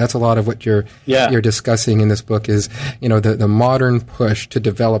 right? That's a lot of what you're discussing in this book is, the modern push to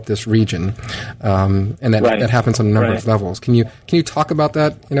develop this region. And that happens on a number of levels. Can you talk about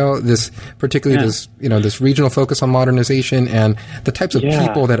that? This particularly this regional focus on modernization and the types of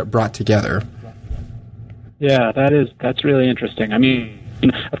people that it brought together. Yeah, that's really interesting. I mean,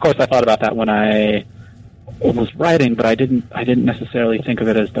 of course I thought about that when I was writing, but I didn't necessarily think of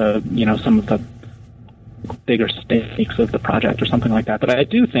it as some of the bigger stakes of the project or something like that. But I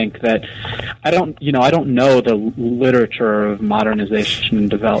do think that I don't know the literature of modernization and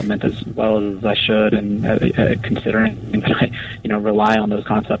development as well as I should, and considering that I rely on those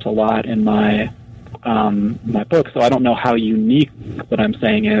concepts a lot in my book. So I don't know how unique what I'm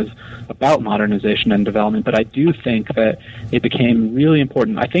saying is about modernization and development, but I do think that it became really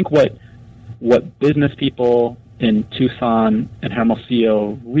important. I think what business people in Tucson and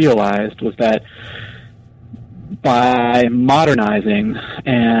Hermosillo realized was that by modernizing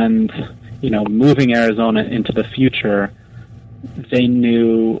and, moving Arizona into the future, they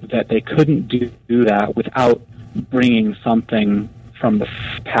knew that they couldn't do that without bringing something from the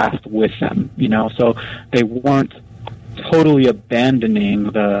past with them, So they weren't totally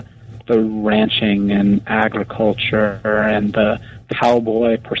abandoning the ranching and agriculture and the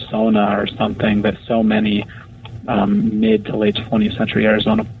cowboy persona or something that so many mid to late 20th century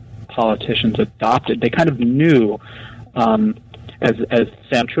Arizona politicians adopted. They kind of knew, as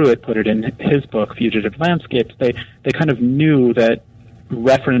Sam Truitt put it in his book, Fugitive Landscapes, they kind of knew that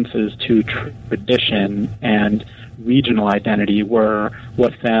references to tradition and regional identity were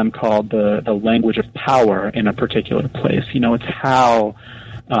what Sam called the language of power in a particular place. It's how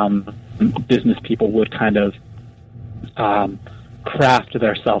business people would kind of craft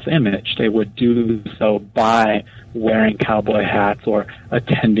their self-image. They would do so by wearing cowboy hats or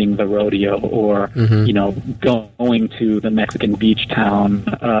attending the rodeo or, going to the Mexican beach town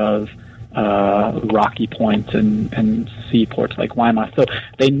of Rocky Point and seaports like Guaymas. So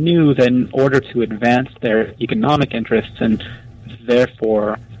they knew that in order to advance their economic interests and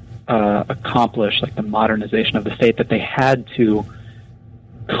therefore accomplish the modernization of the state, that they had to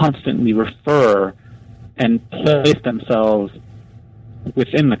constantly refer and place themselves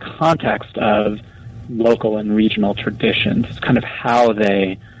within the context of local and regional traditions. It's kind of how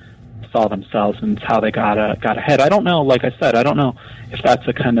they saw themselves and it's how they got ahead. I don't know, like I said, I don't know if that's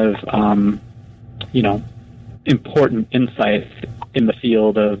a kind of, important insight in the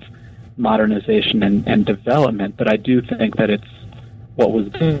field of modernization and development, but I do think that it's what was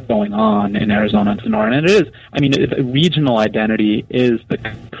going on in Arizona and Sonora. And it is, regional identity is the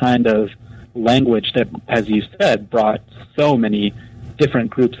kind of language that, as you said, brought so many different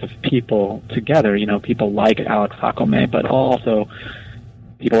groups of people together, people like Alex Jacome, but also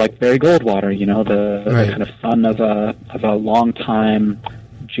people like Barry Goldwater, the kind of son of a longtime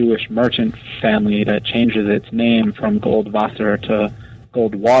Jewish merchant family that changes its name from Goldwasser to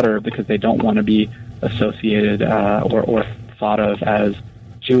Goldwater because they don't want to be associated or thought of as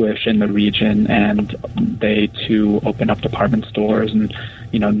Jewish in the region, and they too open up department stores and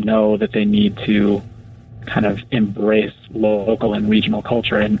know that they need to kind of embrace local and regional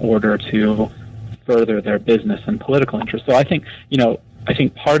culture in order to further their business and political interests. So I think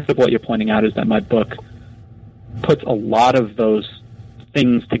part of what you're pointing out is that my book puts a lot of those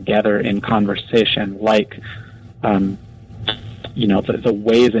things together in conversation, like the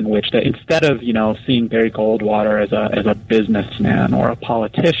ways in which that instead of, seeing Barry Goldwater as a businessman or a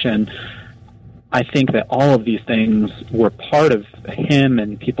politician, I think that all of these things were part of him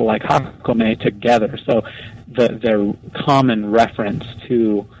and people like Hakome together. So their common reference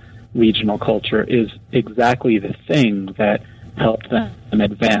to regional culture is exactly the thing that helped them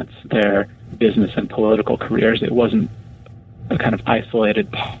advance their business and political careers. It wasn't a kind of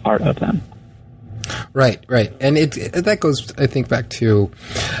isolated part of them. Right. And that goes, I think, back to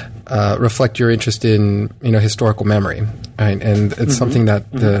reflect your interest in, historical memory. Right? And it's something that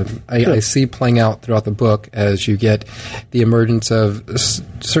I see playing out throughout the book as you get the emergence of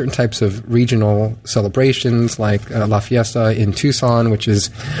certain types of regional celebrations like La Fiesta in Tucson, which is,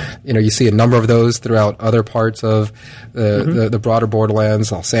 you see a number of those throughout other parts of the broader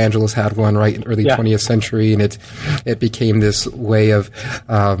borderlands. Los Angeles had one right in early 20th century, and it became this way of,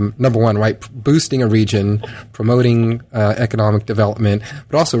 number one, right, boosting a region, promoting economic development,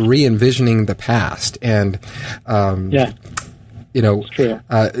 but also re-envisioning the past. And,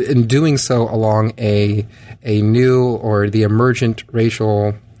 in doing so along a new or the emergent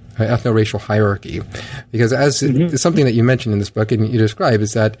racial, ethno-racial hierarchy. Because as something that you mentioned in this book and you describe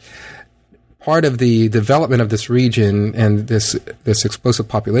is that part of the development of this region and this explosive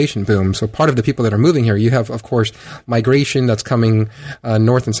population boom. So part of the people that are moving here, you have, of course, migration that's coming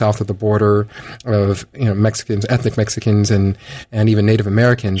north and south of the border of Mexicans, ethnic Mexicans, and even Native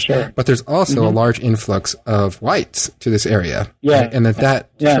Americans. Sure. But there's also a large influx of whites to this area, yeah, right? And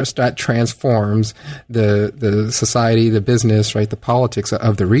that transforms the society, the business, right, the politics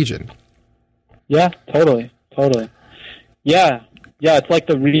of the region. Yeah, totally. Yeah, it's like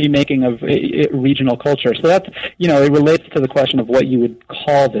the remaking of regional culture. So that's, it relates to the question of what you would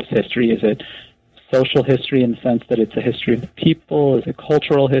call this history. Is it social history in the sense that it's a history of the people? Is it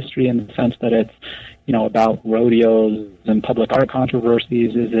cultural history in the sense that it's, about rodeos and public art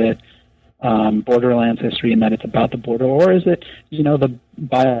controversies? Is it Borderlands history in that it's about the border? Or is it, the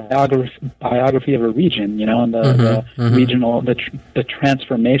biography of a region, and the regional, the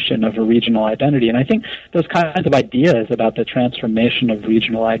transformation of a regional identity? And I think those kinds of ideas about the transformation of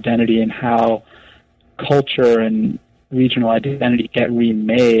regional identity and how culture and regional identity get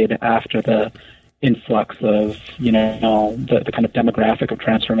remade after the influx of, the kind of demographic of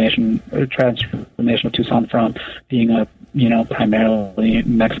transformation of Tucson from being a, primarily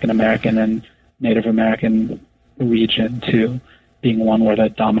Mexican-American and Native American region to being one where the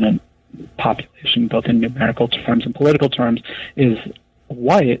dominant population, both in numerical terms and political terms, is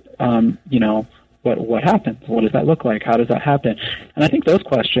white. What happens? What does that look like? How does that happen? And I think those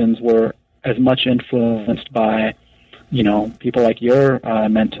questions were as much influenced by, people like your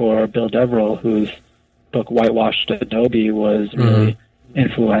mentor, Bill Deverell, whose book Whitewashed Adobe was really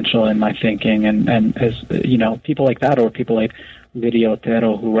influential in my thinking, and as people like that, or people like Lydia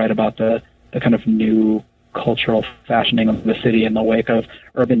Otero, who write about the kind of new cultural fashioning of the city in the wake of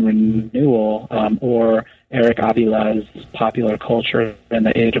urban renewal, or Eric Avila's popular culture in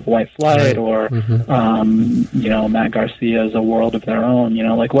the age of white flight, or Matt Garcia's A World of Their Own.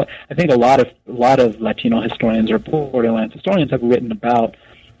 What I think a lot of Latino historians or Borderlands historians have written about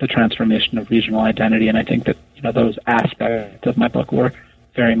the transformation of regional identity, and I think that those aspects of my book were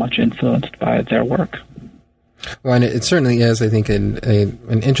very much influenced by their work. Well, and it certainly is, I think, an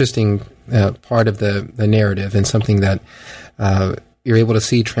interesting part of the narrative, and something that you're able to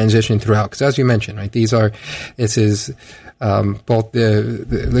see transition throughout. Because as you mentioned, right, this is both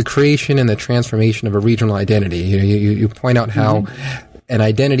the creation and the transformation of a regional identity. You point out how an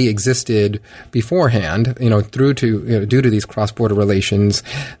identity existed beforehand, due to these cross-border relations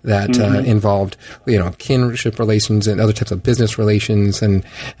that involved, kinship relations and other types of business relations and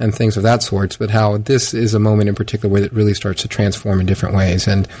things of that sort. But how this is a moment in particular where it really starts to transform in different ways,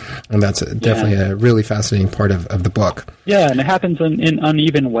 and that's definitely a really fascinating part of the book. Yeah, and it happens in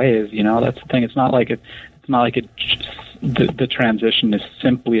uneven ways. That's the thing. It's not like the transition is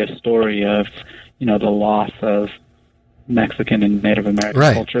simply a story of the loss of Mexican and Native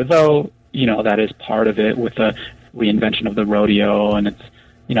American culture, though, that is part of it with the reinvention of the rodeo, and it's,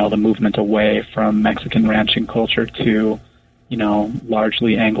 the movement away from Mexican ranching culture to,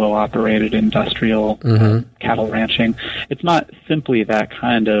 largely Anglo-operated industrial cattle ranching. It's not simply that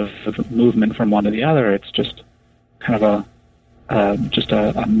kind of movement from one to the other. It's just kind of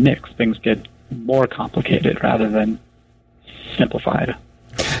a mix. Things get more complicated rather than simplified.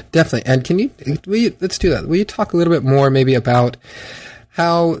 Definitely. And let's do that. Will you talk a little bit more maybe about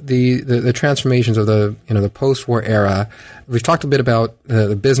how the transformations of the post-war era. We've talked a bit about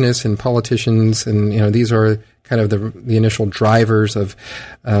the business and politicians, and these are kind of the initial drivers of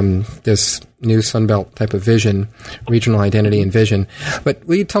this new Sunbelt type of vision, regional identity and vision. But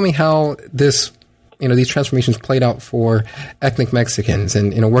will you tell me how these transformations played out for ethnic Mexicans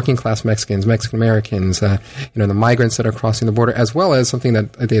and, working class Mexicans, Mexican Americans, the migrants that are crossing the border, as well as something that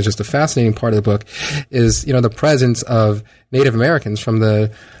I think is just a fascinating part of the book is, the presence of Native Americans from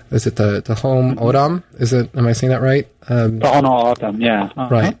the Home Odam? Am I saying that right? The Odam, yeah. Uh-huh.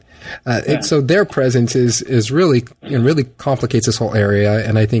 Right. So their presence is really, really complicates this whole area.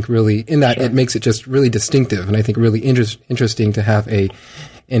 And I think really in that it makes it just really distinctive. And I think really interesting to have an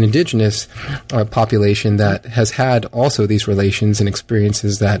indigenous population that has had also these relations and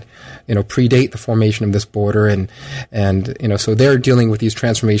experiences that predate the formation of this border, and so they're dealing with these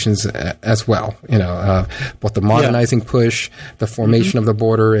transformations as well. Both the modernizing push, the formation of the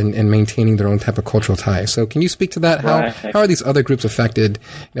border, and maintaining their own type of cultural ties. So can you speak to that? How are these other groups affected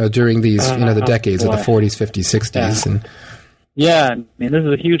during these the decades of the 40s, 50s, 60s? And yeah, I mean, this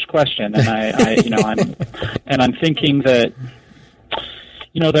is a huge question, and I'm thinking that.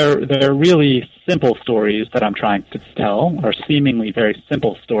 They're really simple stories that I'm trying to tell, or seemingly very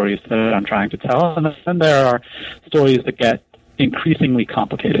simple stories that I'm trying to tell, and then there are stories that get increasingly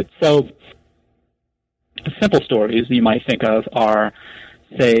complicated. So the simple stories you might think of are,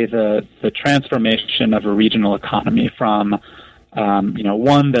 say, the transformation of a regional economy from,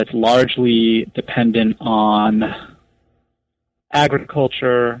 one that's largely dependent on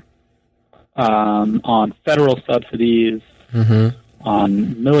agriculture, on federal subsidies,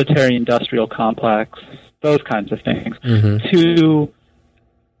 on military-industrial complex, those kinds of things, to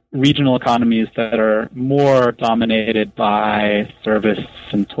regional economies that are more dominated by service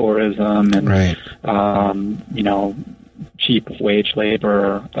and tourism and, cheap wage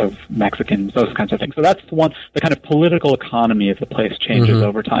labor of Mexicans, those kinds of things. So that's the kind of political economy of the place changes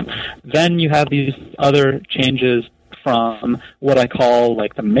over time. Then you have these other changes from what I call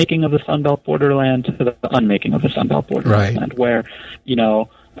like the making of the Sunbelt borderland to the unmaking of the Sunbelt borderland, where, the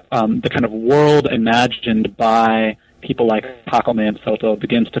kind of world imagined by people like Jacome and Soto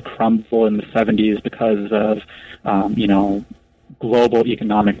begins to crumble in the 70s because of, global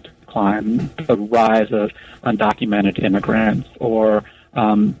economic decline, the rise of undocumented immigrants, or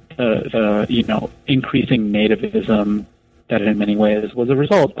the increasing nativism that in many ways was a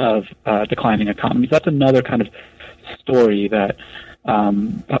result of declining economies. That's another kind of story that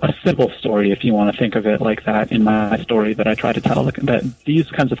a simple story, if you want to think of it like that, in my story that I try to tell, that these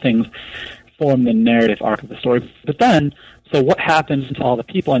kinds of things form the narrative arc of the story. But then, so what happens to all the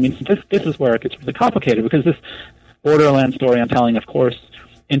people? I mean, this is where it gets really complicated, because this borderland story I'm telling, of course,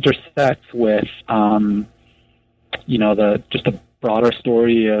 intersects with just a broader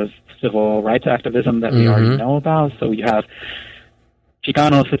story of civil rights activism that we already know about. So you have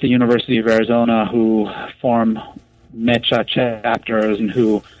Chicanos at the University of Arizona who form Mecha chapters and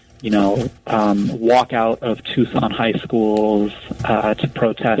who, walk out of Tucson high schools to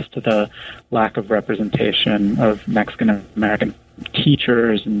protest the lack of representation of Mexican American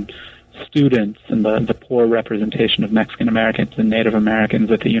teachers and students and the poor representation of Mexican Americans and Native Americans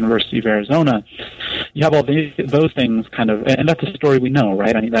at the University of Arizona. You have all those things kind of, and that's a story we know,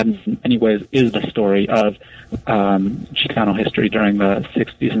 right? I mean, that in many ways is the story of Chicano history during the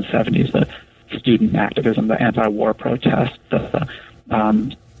 60s and 70s, the student activism, the anti-war protests, the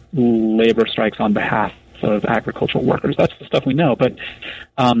labor strikes on behalf of agricultural workers. That's the stuff we know. But,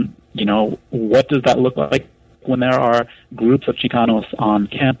 what does that look like when there are groups of Chicanos on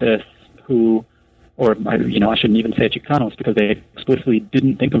campus who, or, I shouldn't even say Chicanos because they explicitly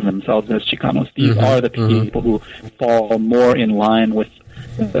didn't think of themselves as Chicanos. These are the people who fall more in line with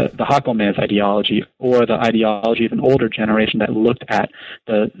the Jacome's ideology, or the ideology of an older generation that looked at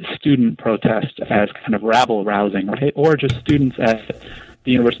the student protest as kind of rabble-rousing, right? Or just students at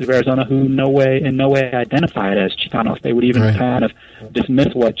the University of Arizona who in no way identified as Chicanos. They would even kind of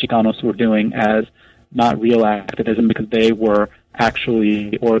dismiss what Chicanos were doing as not real activism because they were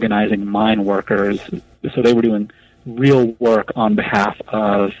actually organizing mine workers. So they were doing real work on behalf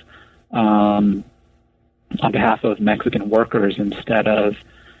of Mexican workers instead of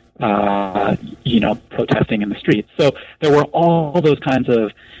protesting in the streets. So there were all those kinds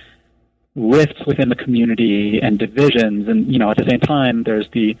of rifts within the community and divisions, and at the same time there's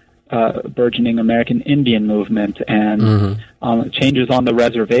the burgeoning American Indian movement and changes on the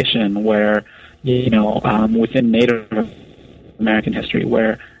reservation where within Native American history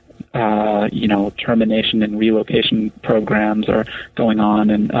where termination and relocation programs are going on,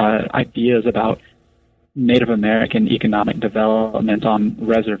 and ideas about Native American economic development on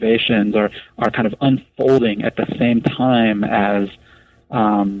reservations are kind of unfolding at the same time as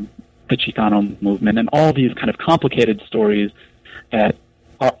the Chicano movement, and all these kind of complicated stories that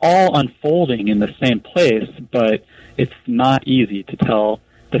are all unfolding in the same place, but it's not easy to tell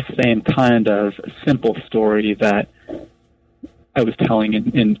the same kind of simple story that I was telling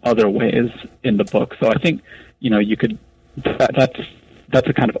in other ways in the book. So I think, you could, that's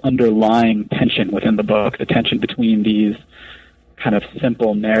a kind of underlying tension within the book, the tension between these kind of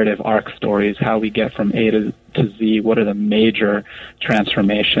simple narrative arc stories, how we get from A to Z, what are the major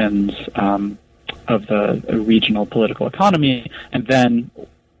transformations of the regional political economy, and then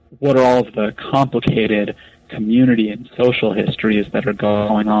what are all of the complicated community and social histories that are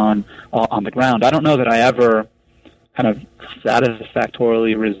going on the ground. I don't know that I ever kind of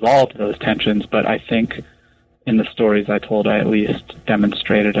satisfactorily resolved those tensions, but I think in the stories I told, I at least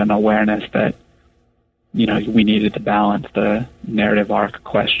demonstrated an awareness that, we needed to balance the narrative arc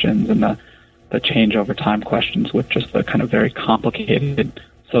questions and the change over time questions with just the kind of very complicated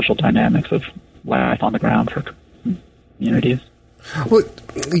social dynamics of life on the ground for communities. Well,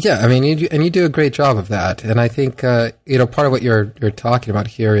 yeah, I mean, you do a great job of that, and I think part of what you're talking about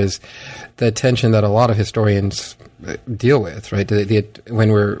here is the tension that a lot of historians deal with, right?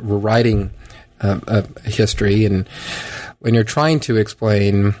 When we're writing a history, and when you're trying to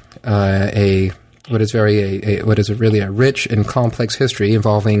explain what is really a rich and complex history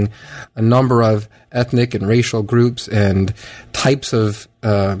involving a number of ethnic and racial groups and types of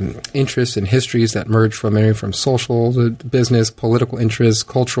interests and histories that merge from social to business, political interests,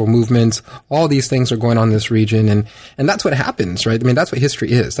 cultural movements. All these things are going on in this region, and that's what happens, right? I mean, that's what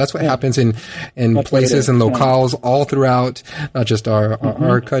history is. That's what happens in places and locales all throughout, not just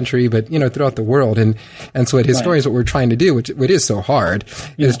our country, but throughout the world. And so, what historians, what we're trying to do, which is so hard,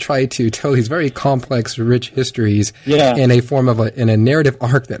 is try to tell these very complex, rich histories in a form of a narrative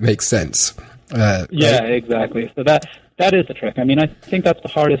arc that makes sense. Right? Exactly. So that is the trick. I mean, I think that's the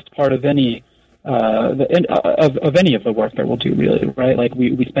hardest part of any of any of the work that we'll do, really, right? Like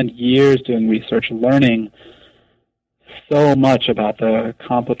we spend years doing research, learning so much about the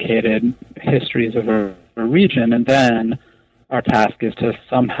complicated histories of a region, and then our task is to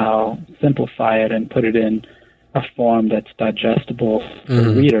somehow simplify it and put it in a form that's digestible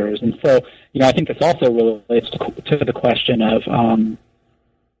for readers. And so, I think this also relates to the question of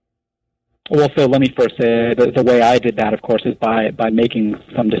so let me first say the way I did that, of course, is by making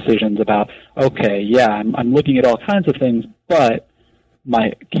some decisions about, I'm looking at all kinds of things, but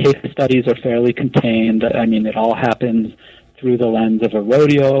my case studies are fairly contained. I mean, it all happens through the lens of a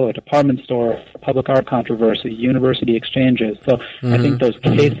rodeo, a department store, a public art controversy, university exchanges. So I think those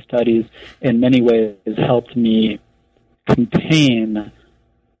case studies in many ways helped me contain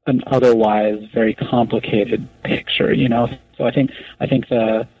an otherwise very complicated picture, So I think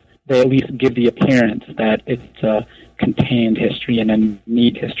they at least give the appearance that it's a contained history and a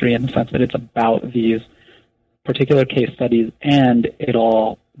neat history, in the sense that it's about these particular case studies, and they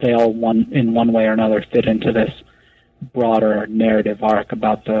all in one way or another fit into this broader narrative arc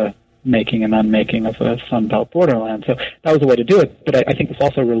about the making and unmaking of the Sunbelt Borderland. So that was a way to do it, but I think this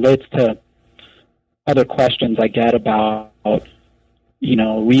also relates to other questions I get about,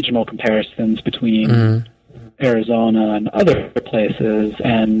 regional comparisons between Arizona and other places,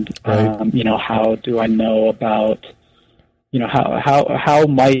 and how do I know about, how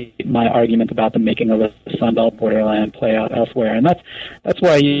might my argument about the making of the Sunbelt Borderland play out elsewhere? And that's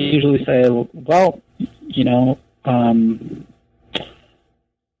why I usually say, well, on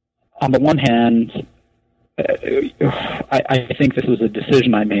the one hand, I think this was a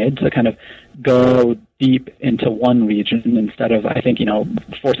decision I made to kind of go deep into one region instead of, I think,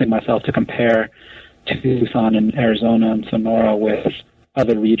 forcing myself to compare Tucson and Arizona and Sonora with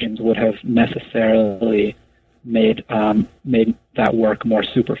other regions would have necessarily made that work more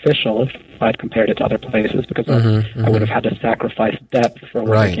superficial if I'd compared it to other places, because I would have had to sacrifice depth for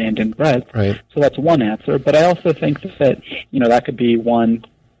what I gained in breadth. Right. So that's one answer. But I also think that that could be one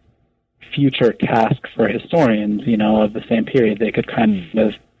future task for historians, of the same period. They could kind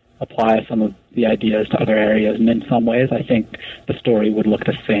of apply some of the ideas to other areas, and in some ways I think the story would look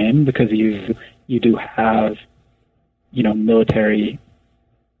the same, because you do have, military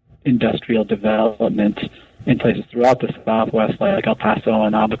industrial development in places throughout the Southwest, like El Paso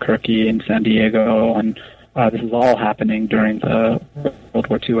and Albuquerque and San Diego, and this is all happening during the World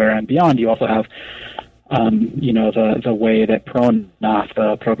War II era and beyond. You also have, the way that PRONAF,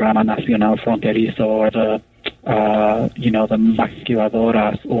 the Programa Nacional Fronterizo, or the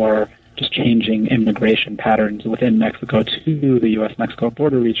maquiladoras, or just changing immigration patterns within Mexico to the U.S.-Mexico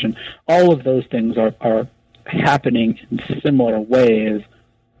border region. All of those things are happening in similar ways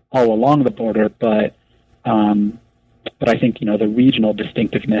all along the border, but I think, the regional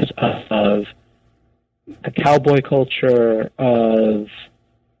distinctiveness of the cowboy culture, of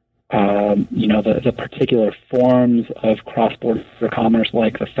the particular forms of cross-border commerce,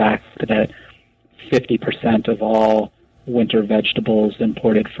 like the fact that 50% of all winter vegetables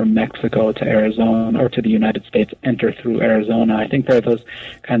imported from Mexico to Arizona or to the United States enter through Arizona. I think there are those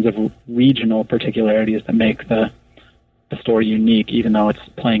kinds of regional particularities that make the story unique, even though it's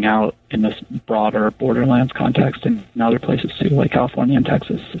playing out in this broader Borderlands context in other places too, like California and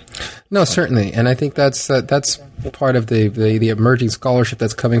Texas. No, certainly, and I think that's part of the emerging scholarship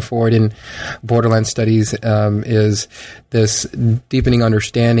that's coming forward in Borderland studies, is this deepening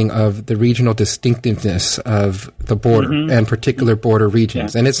understanding of the regional distinctiveness of the border and particular border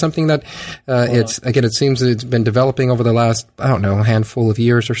regions, and it's something that it seems it's been developing over the last handful of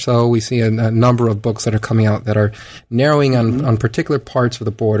years or so. We see a number of books that are coming out that are narrowing on particular parts of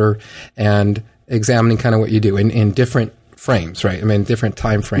the border and examining kind of what you do in different frames, right? I mean, different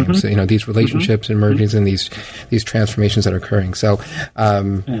time frames. These relationships and mergings and these transformations that are occurring. So,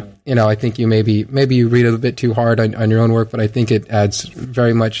 I think you maybe you read a bit too hard on your own work, but I think it adds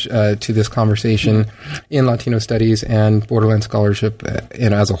very much to this conversation in Latino studies and Borderland scholarship,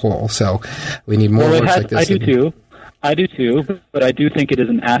 as a whole. So, we need more works like this. I do too, but I do think it is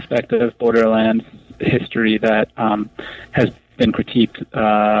an aspect of Borderland history that has been critiqued,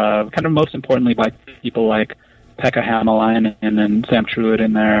 kind of most importantly by people like Pekka Hamalainen and then Sam Truitt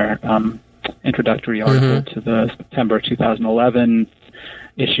in their introductory article to the September 2011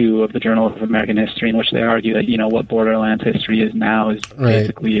 issue of the Journal of American History, in which they argue that, what Borderlands history is now is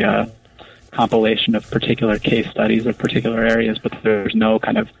basically a compilation of particular case studies of particular areas, but there's no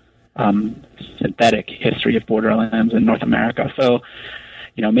kind of synthetic history of Borderlands in North America. So,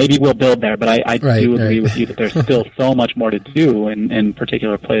 maybe we'll build there, but I do agree with you that there's still so much more to do in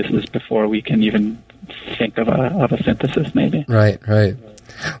particular places before we can even think of a synthesis, maybe. Right.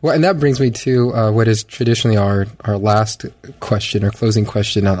 Well, and that brings me to what is traditionally our last question or closing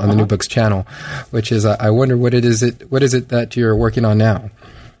question on the New Books channel, which is, I wonder what is it that you're working on now?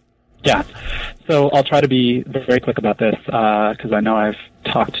 Yeah. So I'll try to be very quick about this because I know I've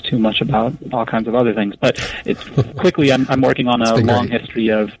talked too much about all kinds of other things. But it's quickly, I'm working on a long history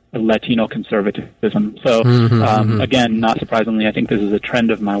of Latino conservatism. So again, not surprisingly, I think this is a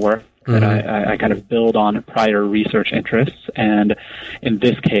trend of my work that I kind of build on prior research interests. And in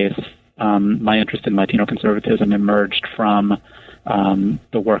this case, my interest in Latino conservatism emerged from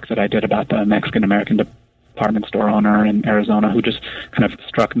the work that I did about the Mexican-American department store owner in Arizona, who just kind of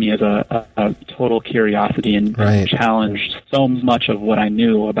struck me as a total curiosity and challenged so much of what I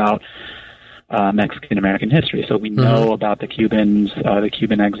knew about Mexican-American history. So we know about the Cubans, the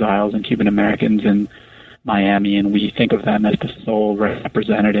Cuban exiles and Cuban Americans in Miami, and we think of them as the sole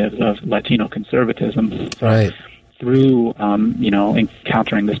representatives of Latino conservatism. So through,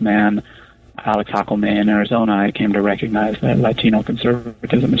 encountering this man, Alex Jacome, in Arizona, I came to recognize that Latino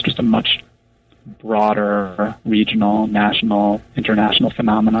conservatism is just a much broader regional, national, international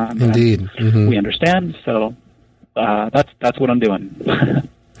phenomenon Indeed. We understand. So that's what I'm doing.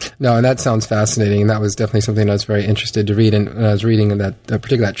 No, and that sounds fascinating. And that was definitely something I was very interested to read. And I was reading in that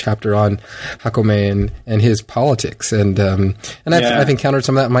particular chapter on Jacome and his politics. And I've encountered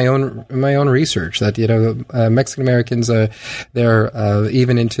some of that in my own research. That Mexican Americans, they're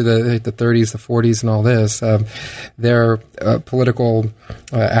even into the 30s, the 40s, and all this. Their political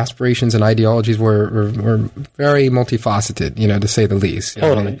aspirations and ideologies were very multifaceted, to say the least.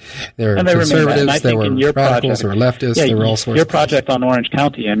 Totally. They're conservatives. They were radicals. They were leftists. They were all sorts. Your project on Orange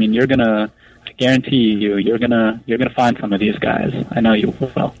County. I mean, I guarantee you're gonna find some of these guys. I know you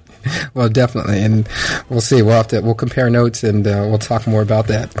will. Well, definitely, and we'll see. We'll compare notes and we'll talk more about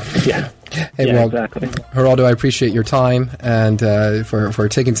that. Yeah. Exactly. Geraldo, I appreciate your time and for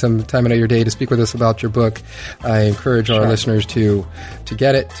taking some time out of your day to speak with us about your book. I encourage our listeners to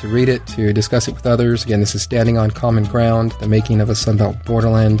get it, to read it, to discuss it with others. Again, this is Standing on Common Ground, the making of a Sunbelt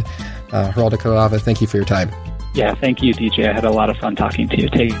Borderland. Geraldo Cadava, thank you for your time. Yeah, thank you, DJ. I had a lot of fun talking to you.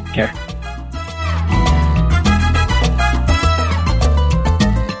 Take care.